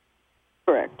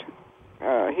 Correct.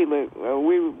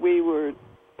 We were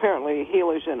apparently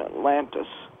healers in Atlantis.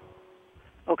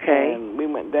 Okay. And we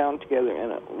went down together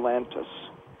in Atlantis.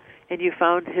 And you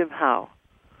found him how?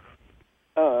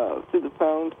 Through the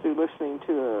phone, through listening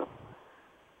to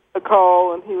a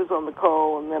call, and he was on the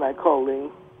call, and then I called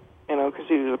him, because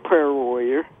he was a prayer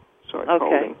warrior, so I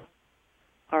called him.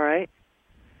 All right.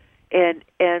 And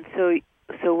so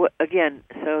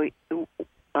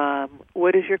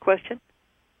what is your question?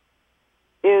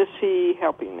 Is he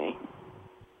helping me?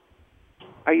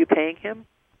 Are you paying him?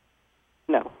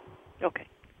 No. Okay.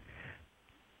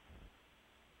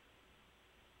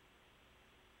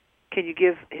 Can you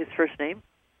give his first name?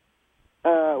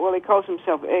 Well, he calls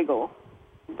himself Egel,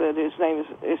 but his name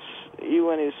is you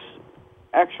want his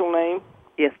actual name?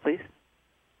 Yes, please.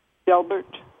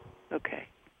 Delbert. Okay.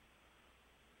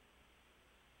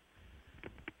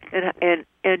 And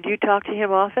do you talk to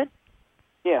him often?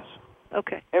 Yes.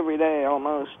 Okay. Every day,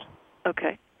 almost.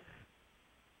 Okay.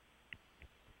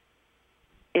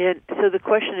 And so the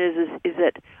question is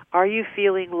that are you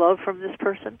feeling love from this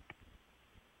person?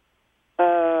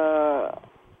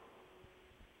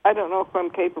 I don't know if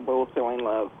I'm capable of feeling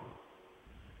love.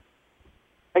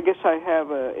 I guess I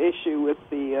have an issue with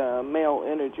the male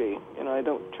energy. I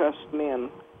don't trust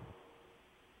men.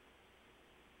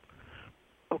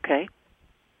 Okay,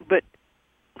 but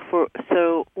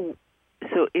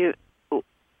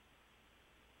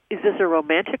is this a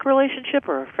romantic relationship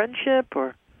or a friendship,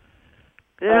 or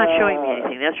they're not showing me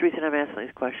anything? That's the reason I'm asking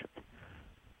these questions.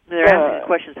 They're asking these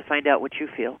questions to find out what you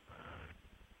feel,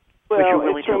 what you're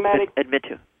willing to admit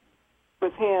to.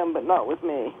 With him, but not with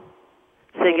me.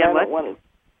 Say again, what?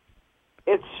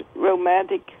 It's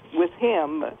romantic with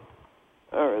him,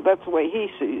 or that's the way he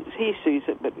sees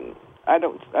it, but I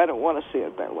don't want to see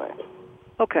it that way.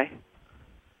 Okay.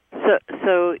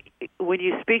 So when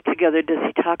you speak together, does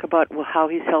he talk about how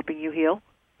he's helping you heal?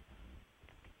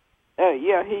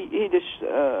 Yeah, he just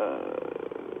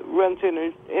runs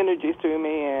energy through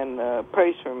me and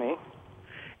prays for me.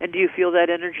 And do you feel that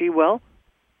energy well?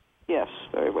 Yes,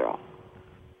 very well.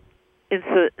 And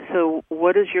so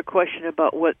what is your question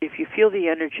about what, if you feel the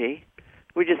energy,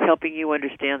 we're just helping you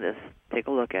understand this. Take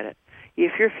a look at it.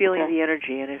 If you're feeling the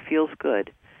energy and it feels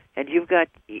good, and you've got,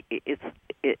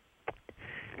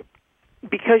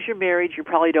 because you're married, you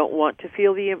probably don't want to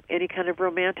feel any kind of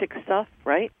romantic stuff,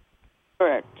 right?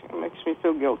 Correct. It makes me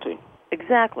feel guilty.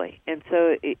 Exactly. And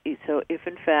so if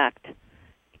in fact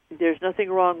there's nothing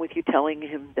wrong with you telling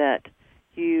him that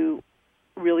you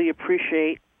really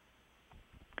appreciate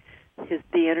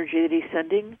the energy that he's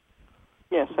sending.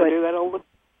 Yes, I do that all the time.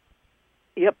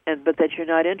 Yep, but that you're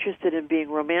not interested in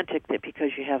being romantic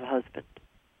because you have a husband.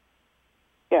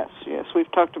 Yes,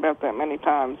 we've talked about that many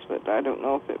times, but I don't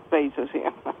know if it phases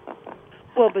him.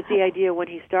 Well, but the idea when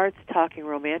he starts talking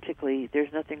romantically,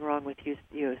 there's nothing wrong with you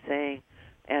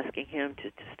asking him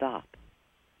to stop.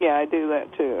 Yeah, I do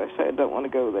that too. I say I don't want to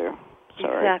go there.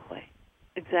 Sorry.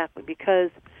 Exactly.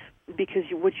 Because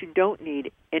what you don't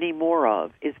need any more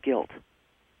of is guilt.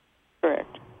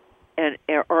 Correct.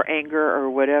 Or anger or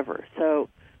whatever. So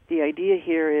the idea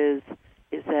here is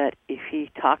that if he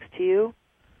talks to you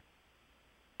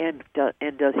and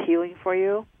does healing for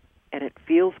you and it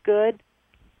feels good,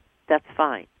 that's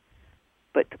fine.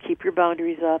 But keep your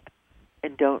boundaries up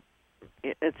and don't.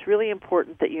 It's really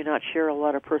important that you not share a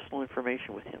lot of personal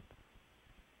information with him.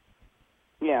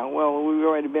 Yeah, well, we've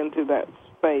already been through that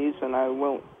phase, and I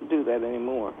won't do that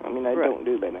anymore. I mean, I don't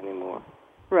do that anymore.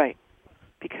 Right.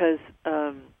 Because,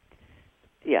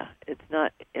 it's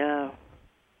not...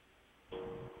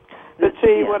 But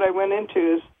see, what I went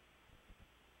into is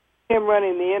him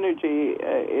running the energy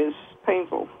is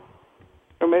painful.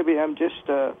 Or maybe I'm just,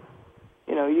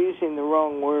 using the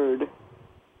wrong word,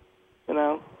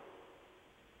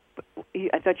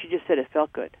 I thought you just said it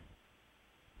felt good.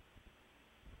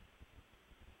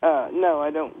 No,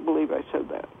 I don't believe I said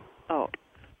that. Oh.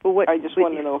 Well, what? I just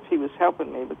wanted to know if he was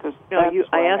helping me because I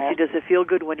asked you, does it feel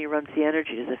good when he runs the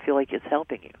energy? Does it feel like it's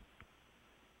helping you?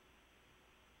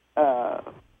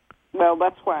 Well,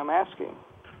 that's why I'm asking.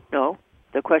 No.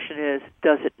 The question is,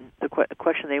 the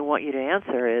question they want you to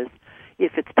answer is,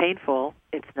 if it's painful,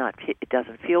 it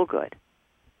doesn't feel good.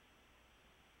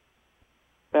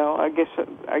 Well, I guess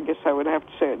I would have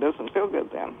to say it doesn't feel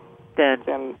good then. Then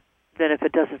if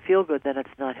it doesn't feel good, then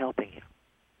it's not helping you.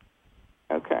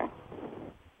 Okay.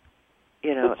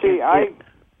 But see, I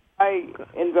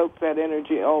invoke that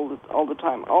energy all the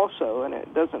time also, and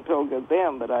it doesn't feel good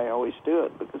then, but I always do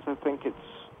it because I think it's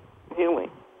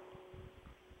healing.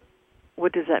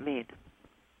 What does that mean?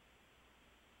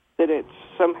 That it's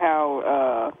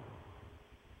somehow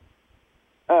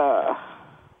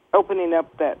opening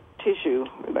up that tissue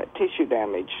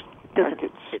damage.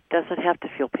 It doesn't have to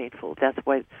feel painful. That's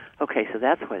why. Okay, so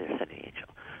that's why they're sending the angel.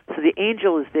 So the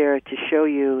angel is there to show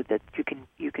you that you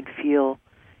can feel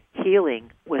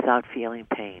healing without feeling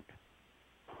pain.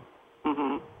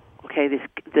 Mm-hmm. Okay,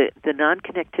 the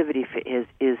non-connectivity is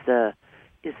the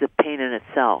pain in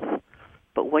itself.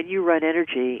 But when you run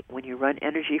energy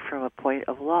from a point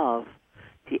of love,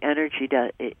 the energy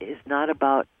is not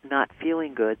about not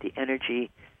feeling good. The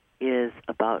energy is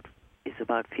about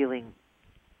feeling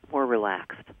more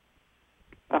relaxed.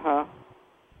 Uh-huh.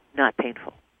 Not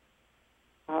painful.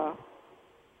 Uh-huh.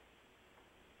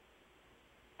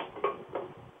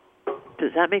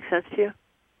 Does that make sense to you?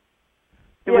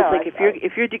 Yeah.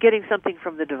 If you're getting something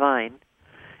from the divine,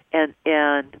 and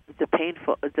the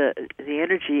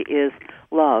energy is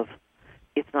love,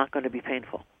 it's not going to be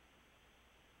painful.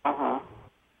 Uh-huh.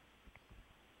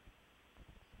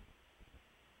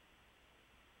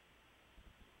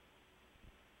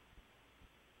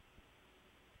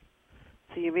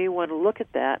 So you may want to look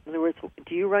at that. In other words,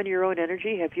 do you run your own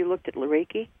energy? Have you looked at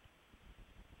Reiki?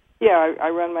 Yeah, I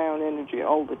run my own energy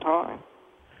all the time.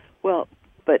 Well,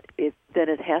 but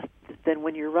then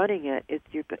when you're running it,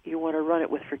 you want to run it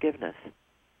with forgiveness.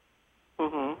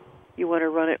 Mm-hmm. You want to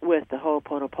run it with the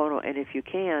Ho'oponopono, and if you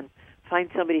can, find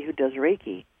somebody who does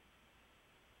Reiki,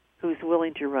 who's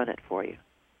willing to run it for you.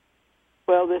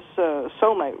 Well, this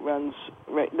soulmate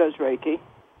does Reiki.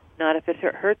 Not if it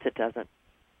hurts, it doesn't.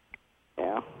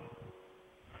 Yeah.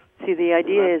 See, the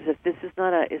idea is if this is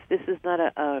not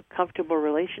a comfortable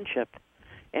relationship,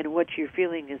 and what you're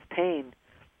feeling is pain,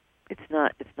 it's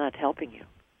not helping you.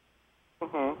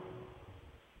 Mhm.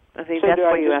 I think that's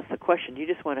why you ask the question. You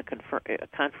just want a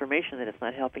confirmation that it's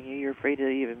not helping you. You're afraid to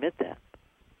even admit that.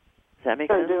 Does that make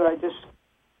sense? So do I just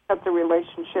cut the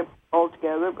relationship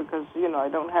altogether because I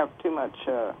don't have too much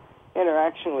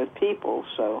interaction with people?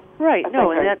 So right.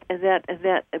 No, and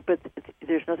that. But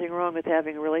there's nothing wrong with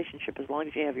having a relationship as long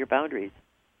as you have your boundaries.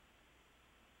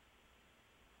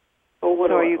 Well,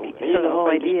 so the whole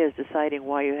idea is deciding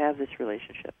why you have this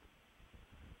relationship.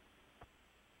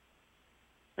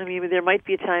 I mean, there might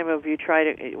be a time of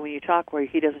when you talk where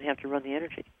he doesn't have to run the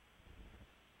energy,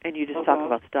 and you just talk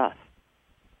about stuff.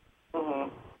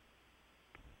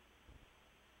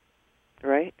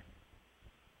 Right?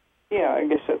 Yeah, I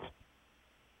guess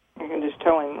I can just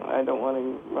tell him I don't want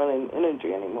him running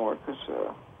energy anymore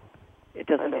because it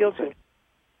doesn't feel good.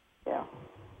 Yeah.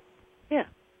 Yeah.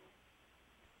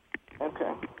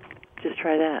 Okay. Just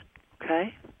try that.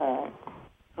 Okay. All right.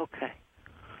 Okay.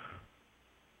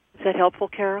 Is that helpful,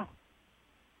 Carol?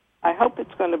 I hope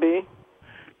it's going to be.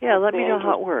 Yeah, let me know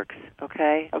how it works,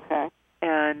 okay? Okay.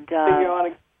 And so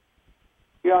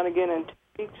you're on again in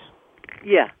 2 weeks?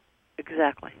 Yeah,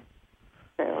 exactly.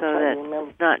 Okay, so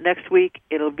that's not next week,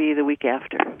 it'll be the week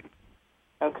after.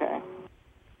 Okay.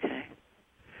 Okay.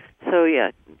 So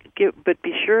yeah, but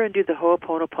be sure and do the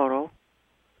Ho'oponopono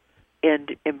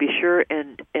and be sure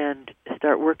and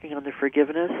start working on the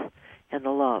forgiveness and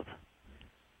the love.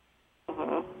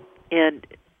 And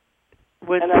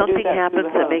when something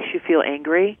happens that makes you feel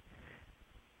angry,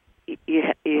 you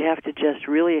have to just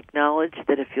really acknowledge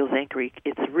that it feels angry.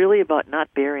 It's really about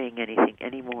not burying anything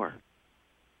anymore.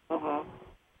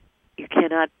 You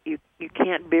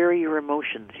can't bury your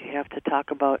emotions. You have to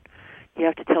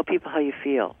tell people how you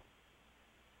feel.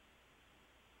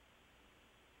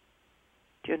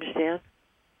 Do you understand?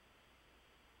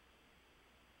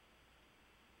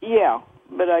 Yeah.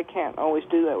 But I can't always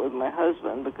do that with my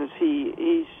husband because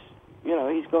he's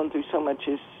going through so much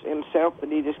himself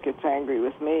that he just gets angry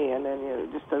with me, and then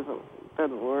it just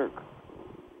doesn't work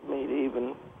for me to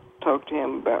even talk to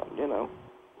him about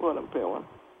what I'm feeling.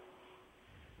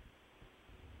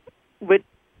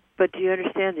 But do you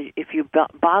understand that if you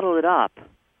bottle it up,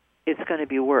 it's going to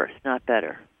be worse, not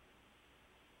better?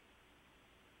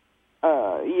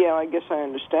 Yeah, I guess I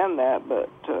understand that, but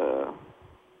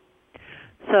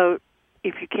so.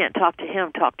 If you can't talk to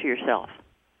him, talk to yourself.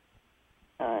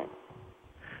 All right.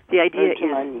 The idea is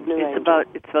it's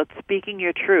about speaking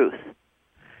your truth.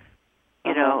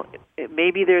 You know,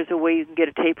 maybe there's a way you can get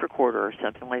a tape recorder or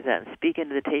something like that and speak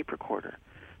into the tape recorder.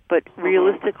 But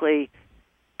realistically,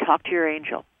 talk to your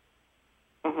angel.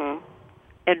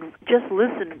 And just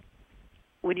listen.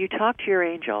 When you talk to your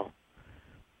angel,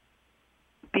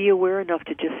 be aware enough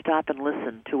to just stop and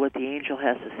listen to what the angel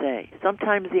has to say.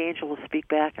 Sometimes the angel will speak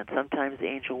back, and sometimes the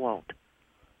angel won't.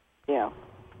 Yeah.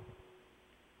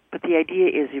 But the idea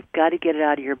is you've got to get it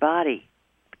out of your body,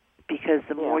 because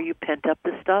the more you pent up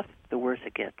this stuff, the worse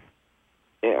it gets.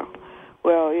 Yeah.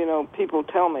 Well, people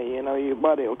tell me, your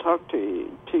body will talk to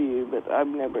you, but I've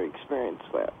never experienced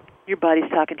that. Your body's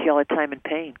talking to you all the time in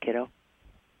pain, kiddo.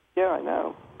 Yeah, I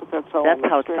know, but that's all. That's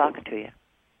how it's talking to you.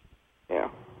 Yeah.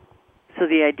 So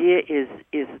the idea is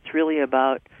it's really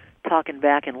about talking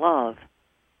back in love.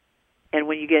 And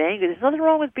when you get angry, there's nothing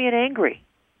wrong with being angry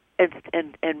and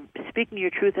speaking your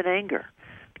truth in anger.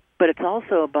 But it's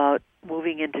also about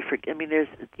moving into there's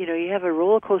you have a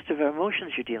roller coaster of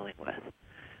emotions you're dealing with.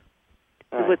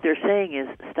 Right. What they're saying is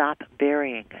stop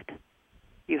burying it.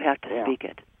 You have to speak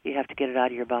it. You have to get it out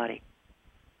of your body.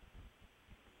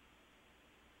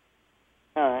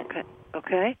 All right.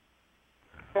 Okay?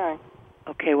 Okay.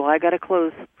 Okay, well, I got to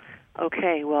close.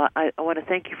 Okay, well, I want to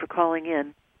thank you for calling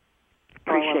in.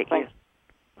 Appreciate you.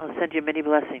 I'll send you many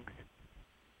blessings.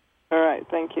 All right,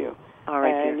 thank you. All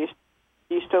right, and dear.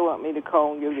 You still want me to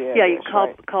call and give the address? Yeah, you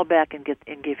can call back and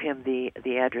give him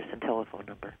the address and telephone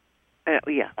number.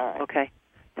 Yeah. All right. Okay.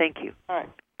 Thank you. All right.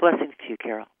 Blessings to you,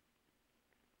 Carol.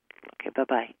 Okay,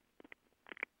 bye-bye.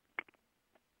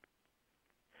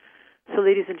 So,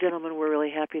 ladies and gentlemen, we're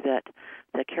really happy that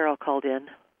Carol called in.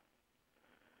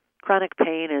 Chronic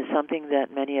pain is something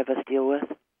that many of us deal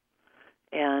with,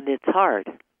 and it's hard.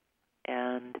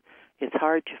 And it's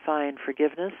hard to find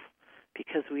forgiveness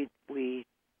because we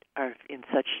are in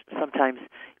such, sometimes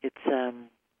it's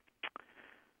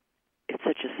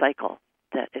such a cycle.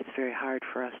 that it's very hard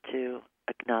for us to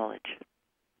acknowledge.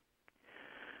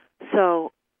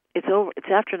 So it's over.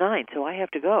 It's after 9, so I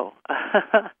have to go.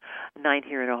 9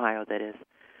 here in Ohio, that is.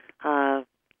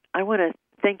 I want to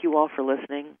thank you all for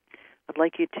listening. I'd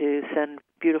like you to send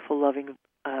beautiful, loving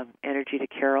energy to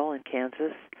Carol in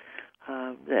Kansas,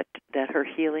 that her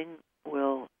healing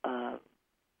will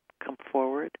come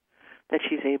forward, that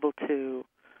she's able to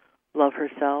love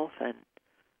herself and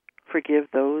forgive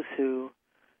those who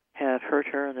have hurt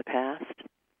her in the past.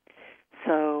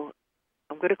 So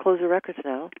I'm going to close the records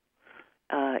now.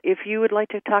 If you would like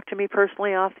to talk to me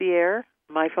personally off the air,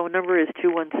 my phone number is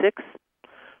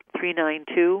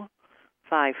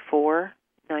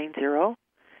 216-392-5490,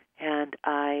 and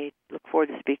I look forward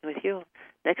to speaking with you.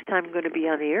 Next time I'm going to be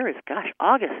on the air is,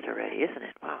 August already, isn't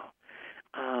it? Wow.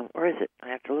 Or is it? I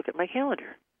have to look at my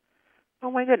calendar.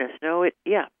 Oh, my goodness. No, it's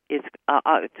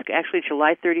actually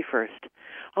July 31st.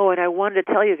 Oh, and I wanted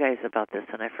to tell you guys about this,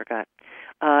 and I forgot.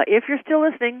 If you're still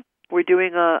listening, we're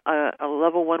doing a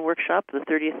Level 1 workshop the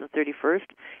 30th and 31st,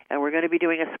 and we're going to be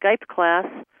doing a Skype class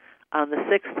on the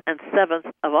 6th and 7th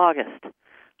of August.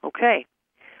 Okay.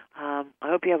 I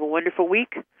hope you have a wonderful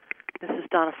week. This is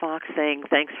Donna Fox saying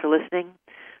thanks for listening.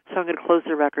 So I'm going to close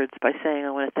the records by saying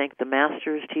I want to thank the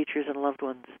masters, teachers, and loved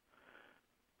ones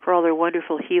for all their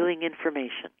wonderful healing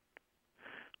information.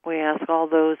 We ask all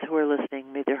those who are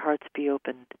listening, may their hearts be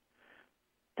opened,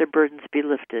 their burdens be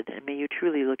lifted, and may you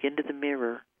truly look into the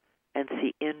mirror and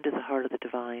see into the heart of the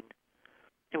divine.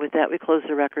 And with that, we close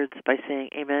the records by saying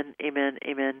amen, amen,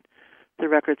 amen. The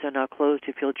records are now closed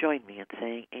if you'll join me in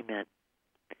saying amen.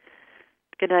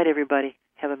 Good night, everybody.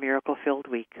 Have a miracle-filled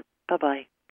week. Bye-bye.